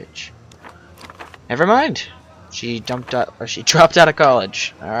 Stupid bitch. Never mind. She jumped out, or she dropped out of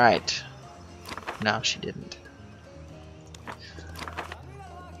college. Alright. No, she didn't.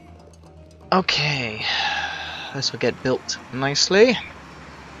 Okay. This will get built nicely.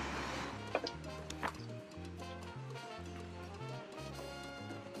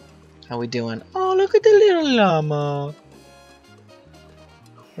 How we doing? Oh, look at the little llama.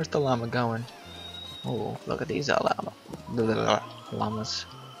 Where's the llama going? Oh, look at these llamas.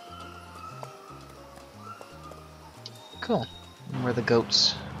 Cool. And where are the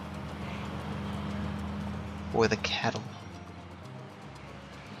goats? Or the cattle?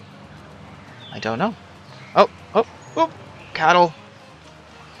 I don't know. Oh, oh, oh! Cattle!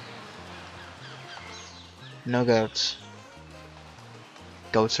 No goats.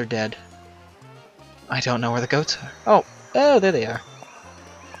 Goats are dead. I don't know where the goats are. Oh, oh, there they are.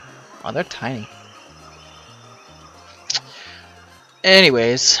 Oh, they're tiny.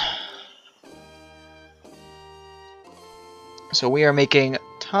 Anyways. So we are making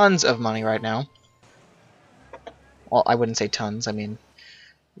tons of money right now. Well, I wouldn't say tons, I mean,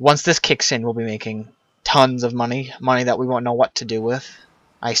 once this kicks in, we'll be making tons of money. Money that we won't know what to do with.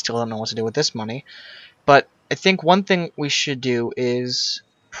 I still don't know what to do with this money. But I think one thing we should do is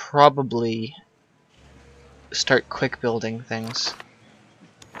probably start quick building things.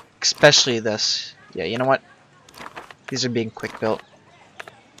 Especially this. Yeah, you know what? These are being quick built.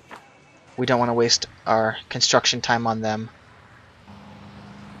 We don't want to waste our construction time on them.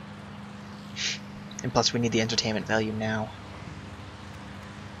 And plus we need the entertainment value now.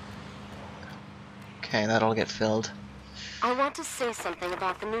 Okay, that'll get filled. I want to say something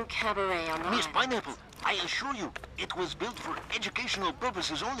about the new cabaret on the Miss island. Pineapple, I assure you, it was built for educational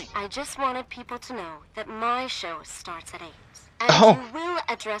purposes only. I just wanted people to know that my show starts at 8. And Oh. you will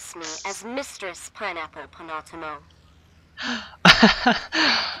address me as Mistress Pineapple Panatimo.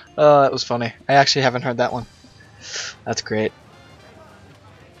 Oh, that was funny. I actually haven't heard that one. That's great.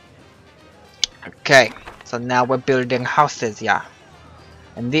 Okay, so now we're building houses, yeah.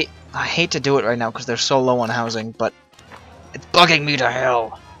 And I hate to do it right now because they're so low on housing, but it's bugging me to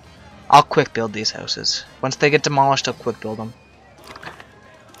hell. I'll quick build these houses. Once they get demolished, I'll quick build them.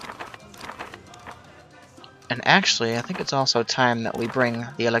 And actually, I think it's also time that we bring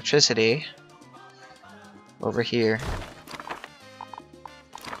the electricity over here.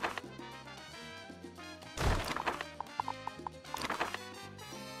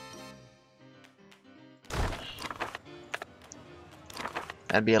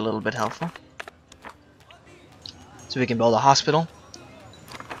 That'd be a little bit helpful. So we can build a hospital.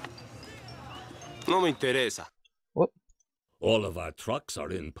 No me interesa. Whoop. All of our trucks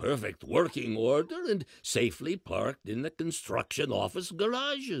are in perfect working order and safely parked in the construction office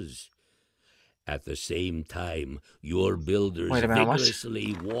garages. At the same time, your builders Wait a minute, what?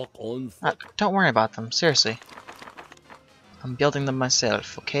 vigorously walk on foot. Don't worry about them, seriously. I'm building them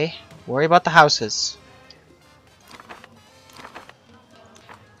myself, okay? Worry about the houses.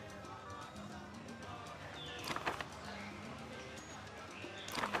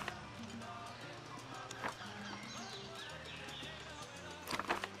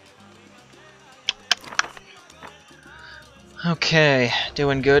 Okay,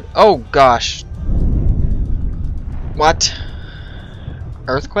 doing good. Oh gosh. What?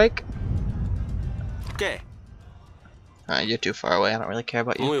 Earthquake? ¿Qué? You're too far away. I don't really care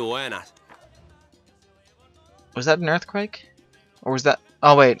about you. Muy buenas. Was that an earthquake? Or was that...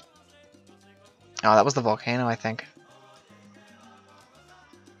 Oh, wait. Oh, that was the volcano, I think.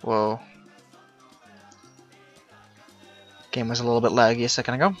 Whoa. Game was a little bit laggy a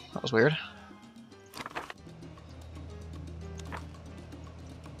second ago. That was weird.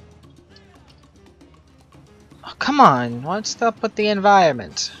 Oh, come on. What's up with the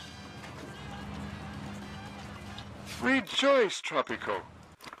environment? Rejoice, Tropico.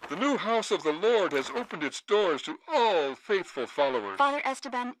 The new house of the Lord has opened its doors to all faithful followers. Father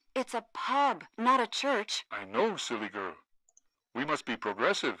Esteban, it's a pub, not a church. I know, silly girl. We must be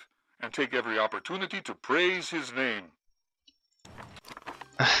progressive and take every opportunity to praise his name.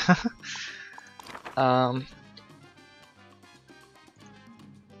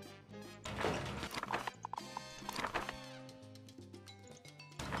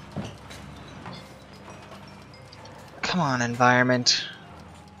 Come on, environment.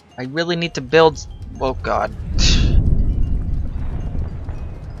 I really need to build... Oh god.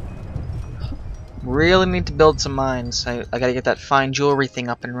 Really need to build some mines. I gotta get that fine jewelry thing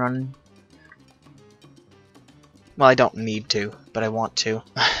up and running. Well, I don't need to, but I want to.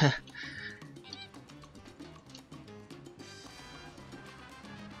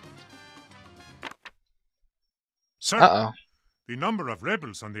 Sir, Uh-oh. the number of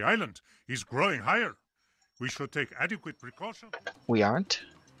rebels on the island is growing higher. We should take adequate precaution. We aren't.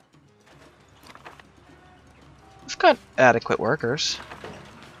 We've got adequate workers.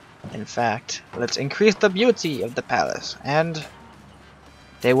 In fact, let's increase the beauty of the palace, and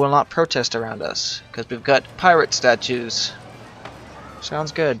they will not protest around us, because we've got pirate statues.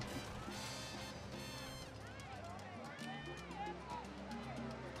 Sounds good.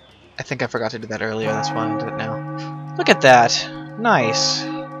 I think I forgot to do that earlier, that's why I did it now. Look at that! Nice!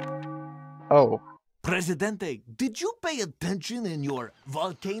 Oh. Presidente, did you pay attention in your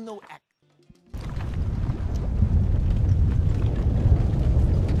volcano act?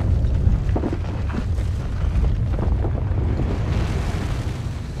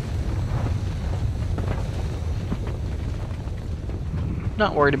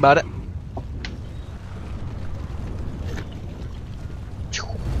 Not worried about it.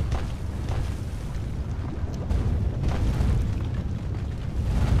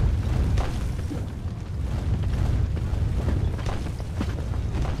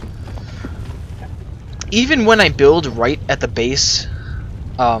 Even when I build right at the base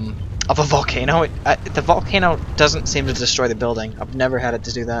of a volcano, the volcano doesn't seem to destroy the building. I've never had it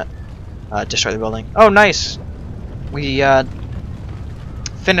to do that. Destroy the building. Oh, nice! We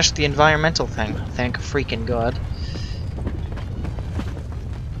finished the environmental thing. Thank freaking God.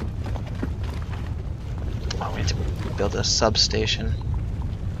 Oh, we need to build a substation.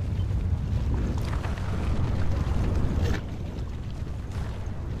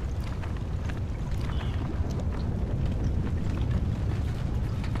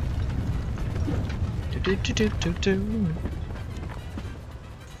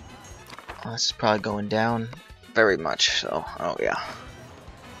 Oh, this is probably going down very much, so, oh yeah.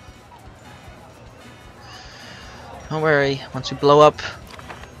 Don't worry, once we blow up,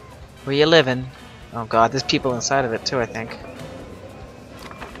 where you living? Oh god, there's people inside of it too, I think.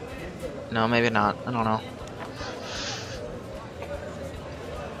 No, maybe not, I don't know.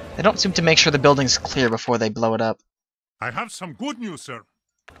 They don't seem to make sure the building's clear before they blow it up. I have some good news, sir.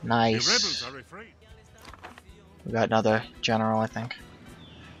 Nice. The rebels are afraid. We got another general, I think.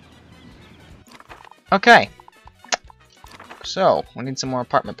 Okay. So, we need some more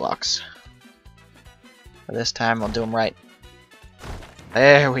apartment blocks. But this time, I'll do them right.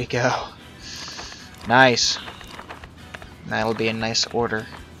 There we go. Nice. That'll be a nice order.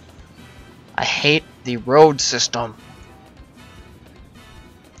 I hate the road system.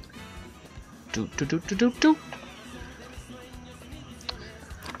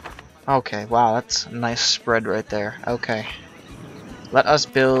 Okay, wow, that's a nice spread right there. Okay. Let us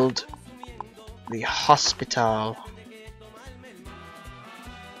build the hospital.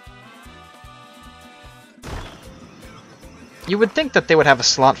 You would think that they would have a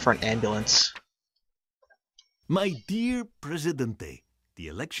slot for an ambulance. My dear Presidente, the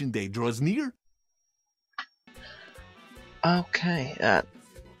election day draws near. Okay,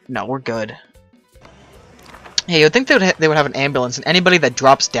 no, we're good. Yeah, you'd think they would have an ambulance, and anybody that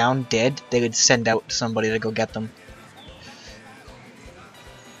drops down dead, they would send out somebody to go get them.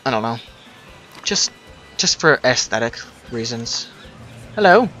 I don't know. Just for aesthetic reasons.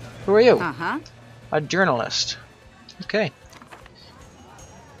 Hello, who are you? Uh-huh. A journalist. Okay.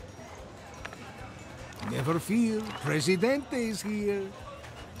 Never fear, Presidente is here.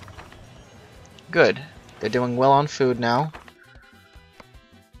 Good. They're doing well on food now.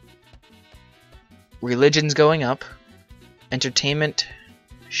 Religion's going up. Entertainment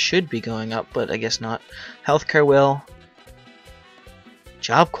should be going up, but I guess not. Healthcare will.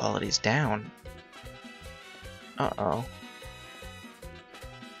 Job quality's down. Uh-oh.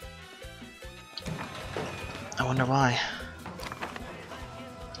 I wonder why.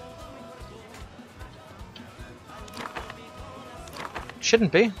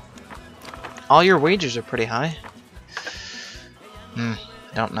 Shouldn't be. All your wages are pretty high. I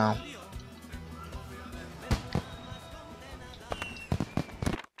don't know.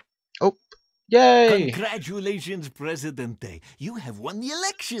 Oh, yay! Congratulations, Presidente. You have won the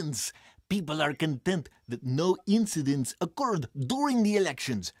elections. People are content that no incidents occurred during the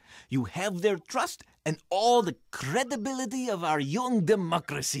elections. You have their trust and all the credibility of our young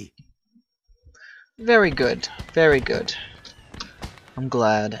democracy. Very good. Very good. I'm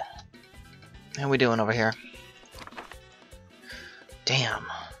glad. How we doing over here? Damn.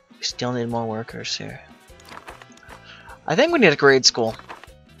 We still need more workers here. I think we need a grade school.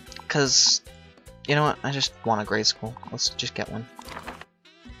 Because, you know what? I just want a grade school. Let's just get one.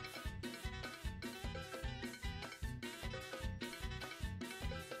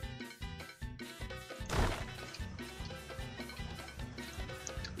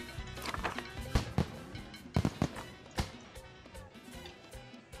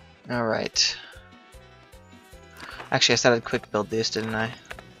 Alright. Actually, I said I'd quick build these, didn't I?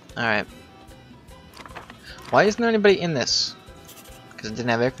 Alright. Why isn't there anybody in this? Because it didn't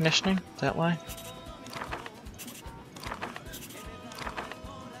have air conditioning? Is that why?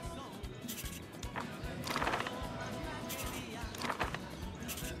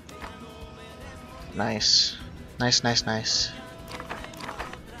 Nice. Nice, nice, nice.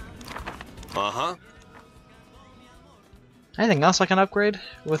 Uh-huh. Anything else I can upgrade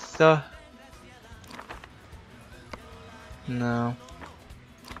with the... No.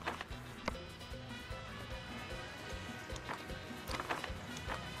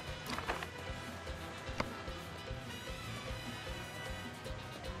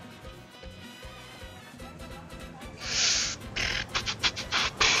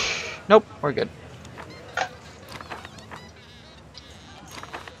 Nope, we're good.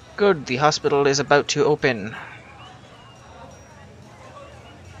 Good, the hospital is about to open.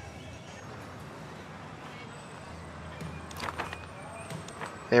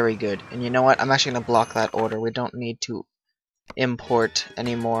 Very good. And you know what? I'm actually going to block that order. We don't need to import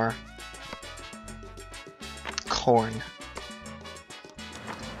any more corn.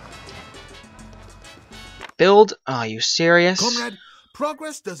 Build? Are you serious? Comrade,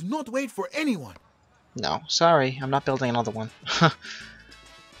 progress does not wait for anyone. No, sorry. I'm not building another one. I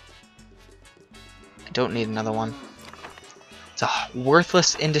don't need another one. It's a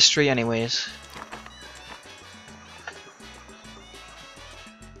worthless industry anyways.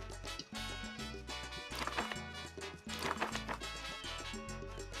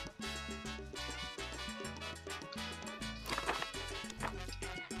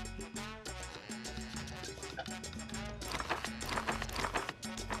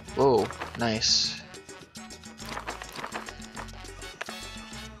 Whoa, nice.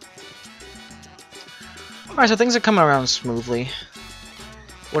 Alright, so things are coming around smoothly.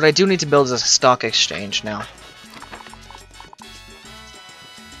 What I do need to build is a stock exchange now.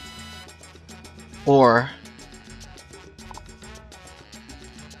 Or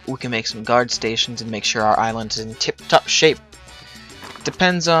we can make some guard stations and make sure our island is in tip-top shape.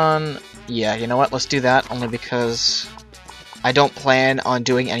 Depends on... Yeah, you know what? Let's do that, only because I don't plan on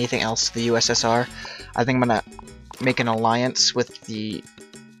doing anything else to the USSR. I think I'm gonna make an alliance with the...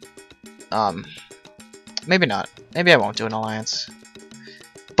 Maybe not. Maybe I won't do an alliance.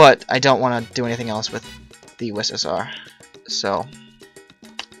 But I don't want to do anything else with the USSR. So...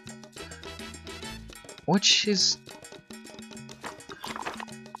 Which is...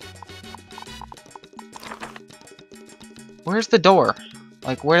 Where's the door?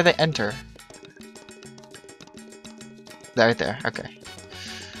 Like, where do they enter? Right there, okay.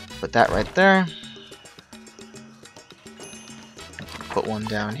 Put that right there. Put one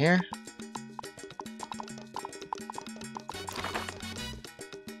down here.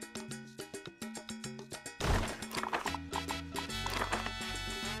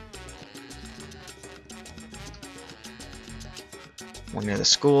 One near the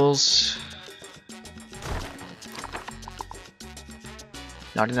schools.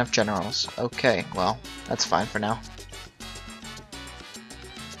 Not enough generals. Okay, well, that's fine for now.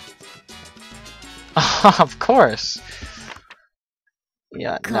 Of course!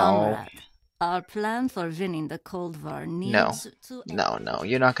 Yeah, Comrade, our plan for winning the Cold War needs to... No,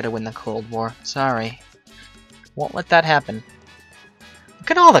 you're not gonna win the Cold War. Sorry. Won't let that happen. Look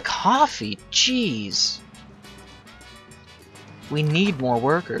at all the coffee! Jeez! We need more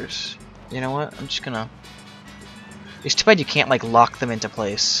workers. You know what? I'm just gonna... It's too bad you can't, like, lock them into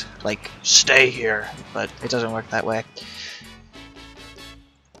place. Like, stay here. But it doesn't work that way.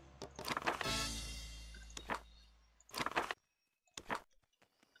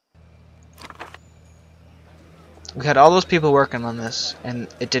 We had all those people working on this,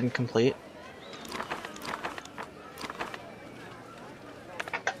 and it didn't complete.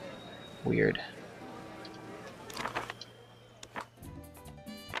 Weird.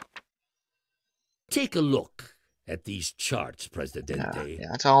 Take a look at these charts, Presidente. Yeah,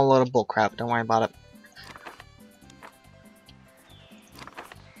 that's all a load of bullcrap. Don't worry about it.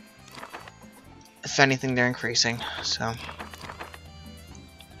 If anything, they're increasing, so...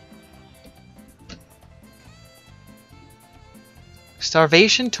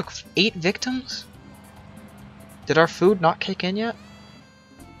 Starvation took 8 victims? Did our food not kick in yet?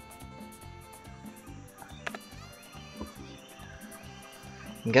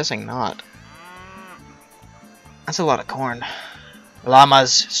 I'm guessing not. That's a lot of corn.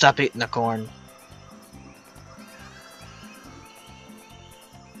 Llamas, stop eating the corn.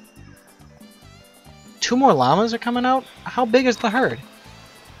 Two more llamas are coming out? How big is the herd?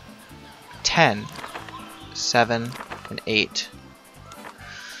 10, 7, and 8.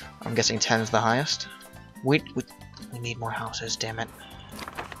 I'm guessing 10 is the highest. We need more houses, damn it.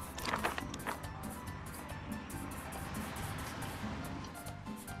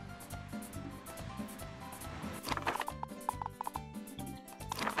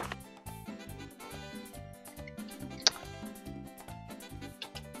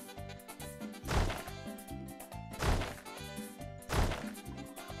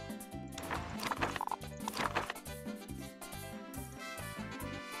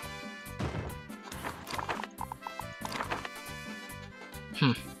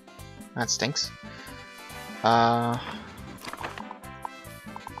 That stinks. Alright,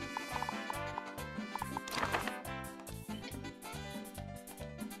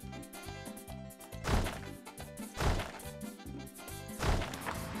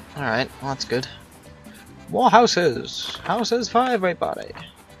 well that's good. More houses! Houses 5, right body.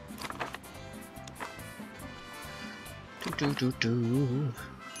 Do.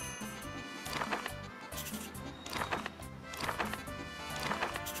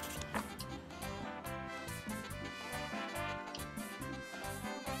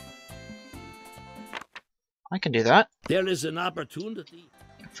 I can do that. There is an opportunity.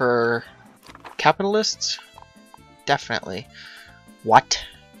 For capitalists? Definitely. What?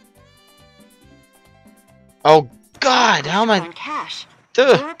 Oh God, how am I... Cash.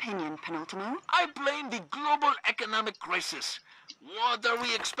 Ugh. Your opinion, Penultimo? I blame the global economic crisis. What are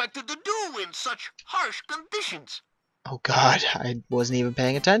we expected to do in such harsh conditions? Oh God, I wasn't even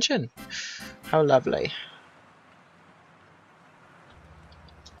paying attention. How lovely.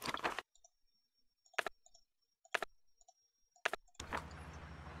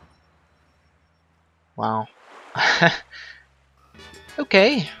 Wow.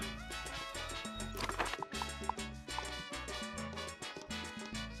 Okay.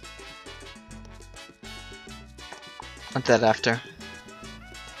 What's that after?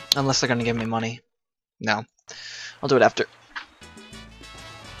 Unless they're gonna give me money. No. I'll do it after.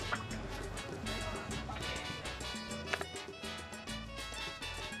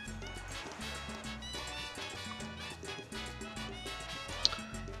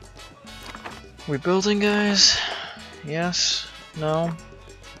 We building, guys? Yes? No?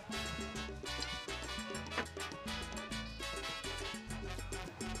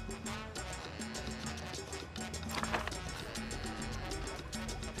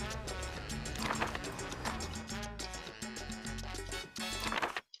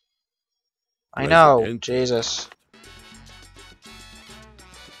 I know, Jesus.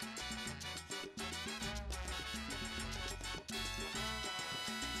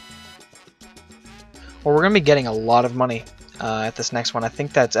 Well, we're gonna be getting a lot of money at this next one. I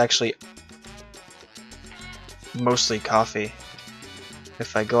think that's actually mostly coffee.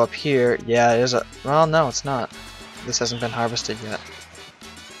 If I go up here, yeah, it is a... Well, no, it's not. This hasn't been harvested yet.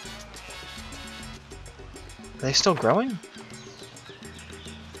 Are they still growing?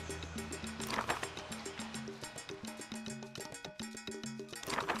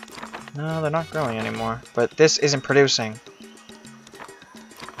 No, they're not growing anymore. But this isn't producing.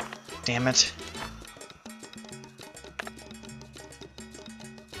 Damn it.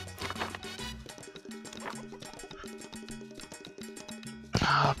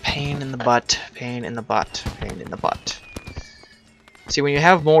 Oh, pain in the butt, pain in the butt, pain in the butt. See, when you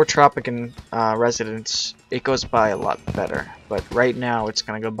have more Tropican residents, it goes by a lot better. But right now, it's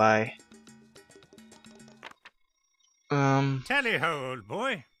gonna go by... Tally-ho, old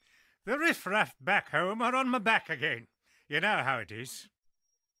boy. The riff-raff back home are on my back again. You know how it is.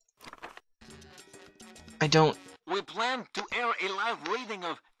 I don't... We plan to air a live reading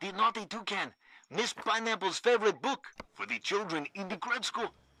of The Naughty Toucan, Miss Pineapple's favorite book for the children in the grade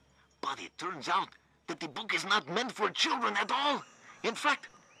school. But it turns out that the book is not meant for children at all. In fact,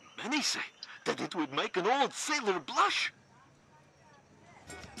 many say that it would make an old sailor blush.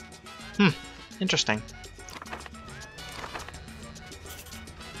 Interesting.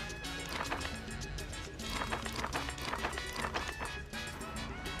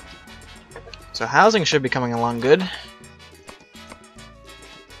 So housing should be coming along good.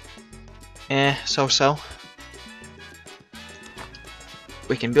 So-so.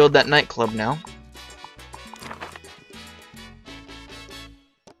 We can build that nightclub now.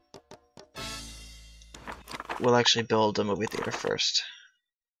 We'll actually build a movie theater first.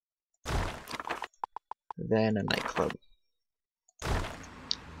 Then a nightclub.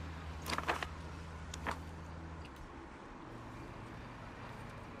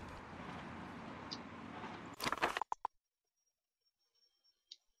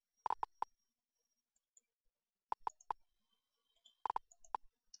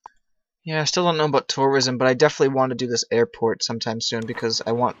 Yeah, I still don't know about tourism, but I definitely want to do this airport sometime soon because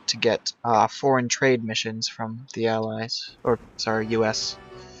I want to get foreign trade missions from the Allies, or sorry, U.S.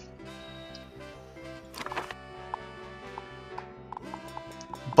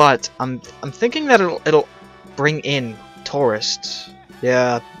 But I'm thinking that it'll bring in tourists.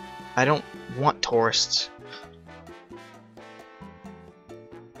 Yeah, I don't want tourists.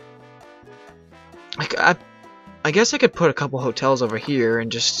 Like I guess I could put a couple hotels over here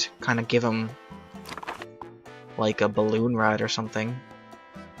and just kind of give them like a balloon ride or something.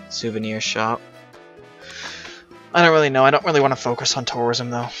 Souvenir shop. I don't really know. I don't really want to focus on tourism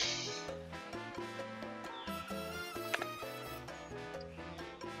though.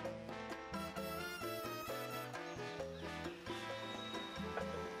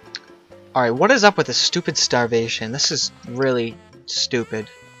 Alright, what is up with this stupid starvation? This is really stupid.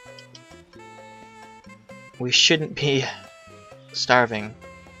 We shouldn't be starving.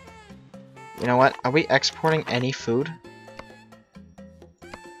 You know what? Are we exporting any food?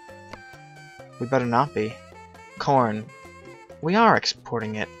 We better not be. Corn. We are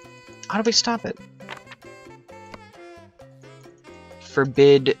exporting it. How do we stop it?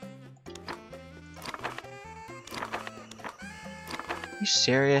 Forbid. Are you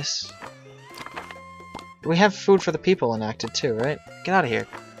serious? We have food for the people enacted too, right? Get out of here.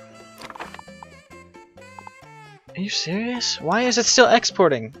 Are you serious? Why is it still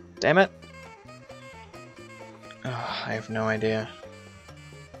exporting? Damn it. Oh, I have no idea.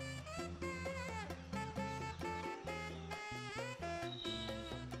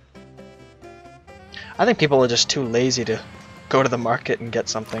 I think people are just too lazy to go to the market and get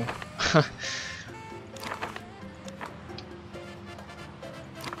something.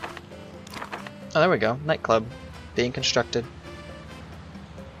 Oh, there we go. Nightclub being constructed.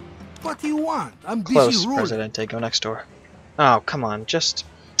 What do you want? I'm busy Close, ruling. Presidente. Go next door. Oh, come on. Just...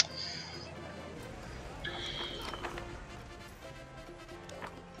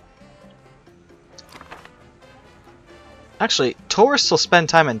 Actually, tourists will spend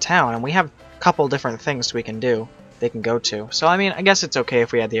time in town, and we have a couple different things we can do. They can go to. So, I mean, I guess it's okay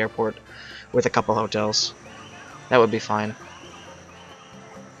if we had the airport with a couple hotels. That would be fine.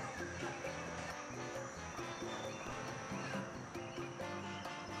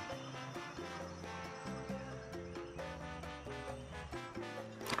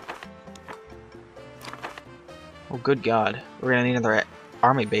 Oh, good God. We're gonna need another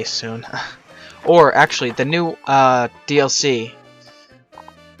army base soon. Or, actually, the new DLC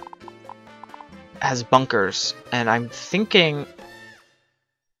has bunkers, and I'm thinking...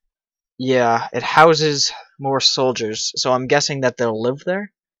 Yeah, it houses more soldiers, so I'm guessing that they'll live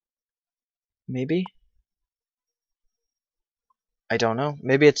there? Maybe? I don't know.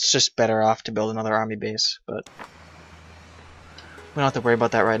 Maybe it's just better off to build another army base, but... we don't have to worry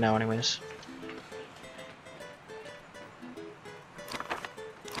about that right now anyways.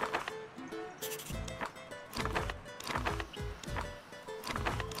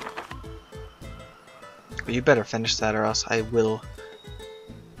 But you better finish that or else I will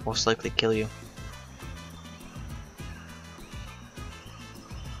most likely kill you.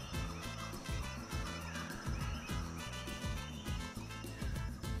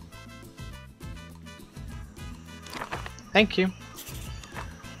 Thank you.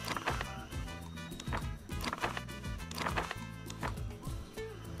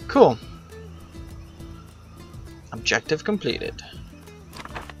 Cool. Objective completed.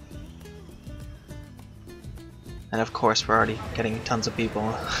 And of course, we're already getting tons of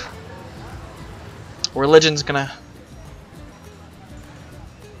people. Religion's gonna...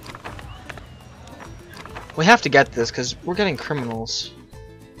 We have to get this, because we're getting criminals.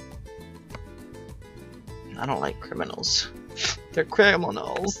 I don't like criminals. They're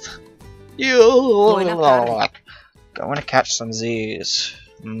criminals. Going to catch some Z's.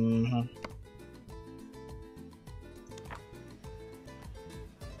 Did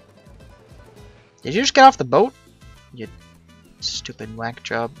you just get off the boat? You stupid whack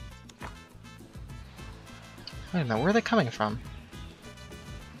job. Wait a minute, where are they coming from?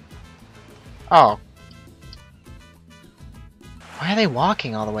 Oh. Why are they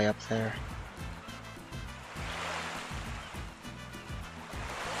walking all the way up there?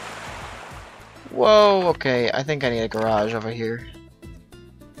 Whoa, okay, I think I need a garage over here.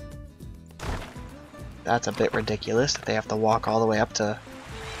 That's a bit ridiculous that they have to walk all the way up to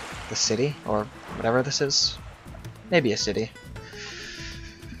the city, or whatever this is. Maybe a city.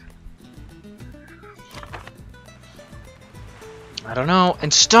 I don't know.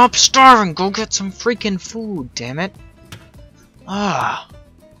 And stop starving! Go get some freaking food, damn it! Ah.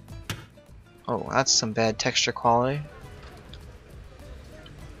 Oh, that's some bad texture quality.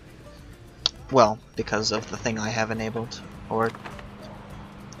 Well, because of the thing I have enabled. Or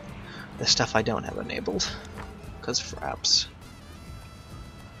the stuff I don't have enabled. Because fraps.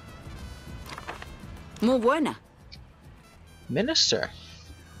 Muy buena. Minister.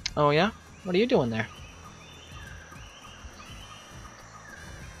 Oh yeah? What are you doing there?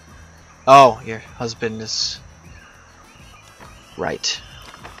 Oh, your husband is... right.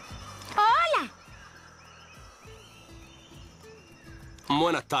 Hola.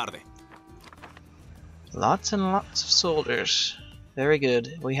 Buenas tarde. Lots and lots of soldiers. Very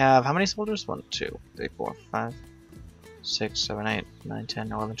good. We have how many soldiers? 1, 2, 3, 4, 5, 6, 7, 8, 9,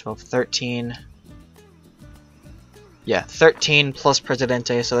 10, 11, 12, 13. Yeah, 13 plus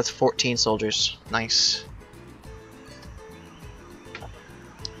Presidente, so that's 14 soldiers. Nice.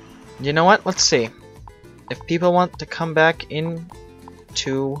 You know what? Let's see. If people want to come back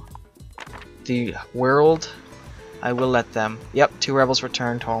into the world, I will let them. Yep, 2 rebels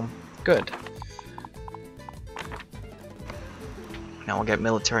returned home. Good. Now we'll get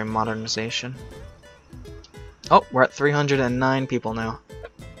military modernization. Oh, we're at 309 people now.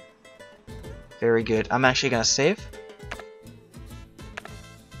 Very good. I'm actually gonna save.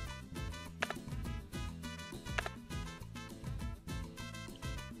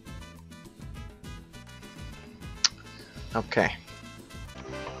 Okay.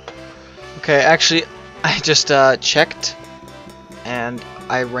 Okay, actually, I just checked, and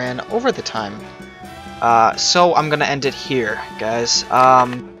I ran over the time. So I'm gonna end it here, guys.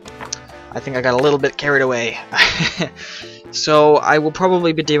 I think I got a little bit carried away. So I will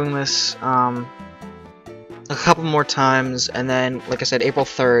probably be doing this a couple more times, and then, like I said, April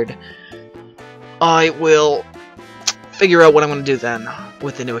 3rd, I will figure out what I'm gonna do then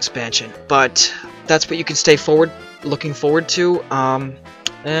with the new expansion. But that's what you can looking forward to.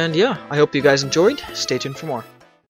 And yeah, I hope you guys enjoyed. Stay tuned for more.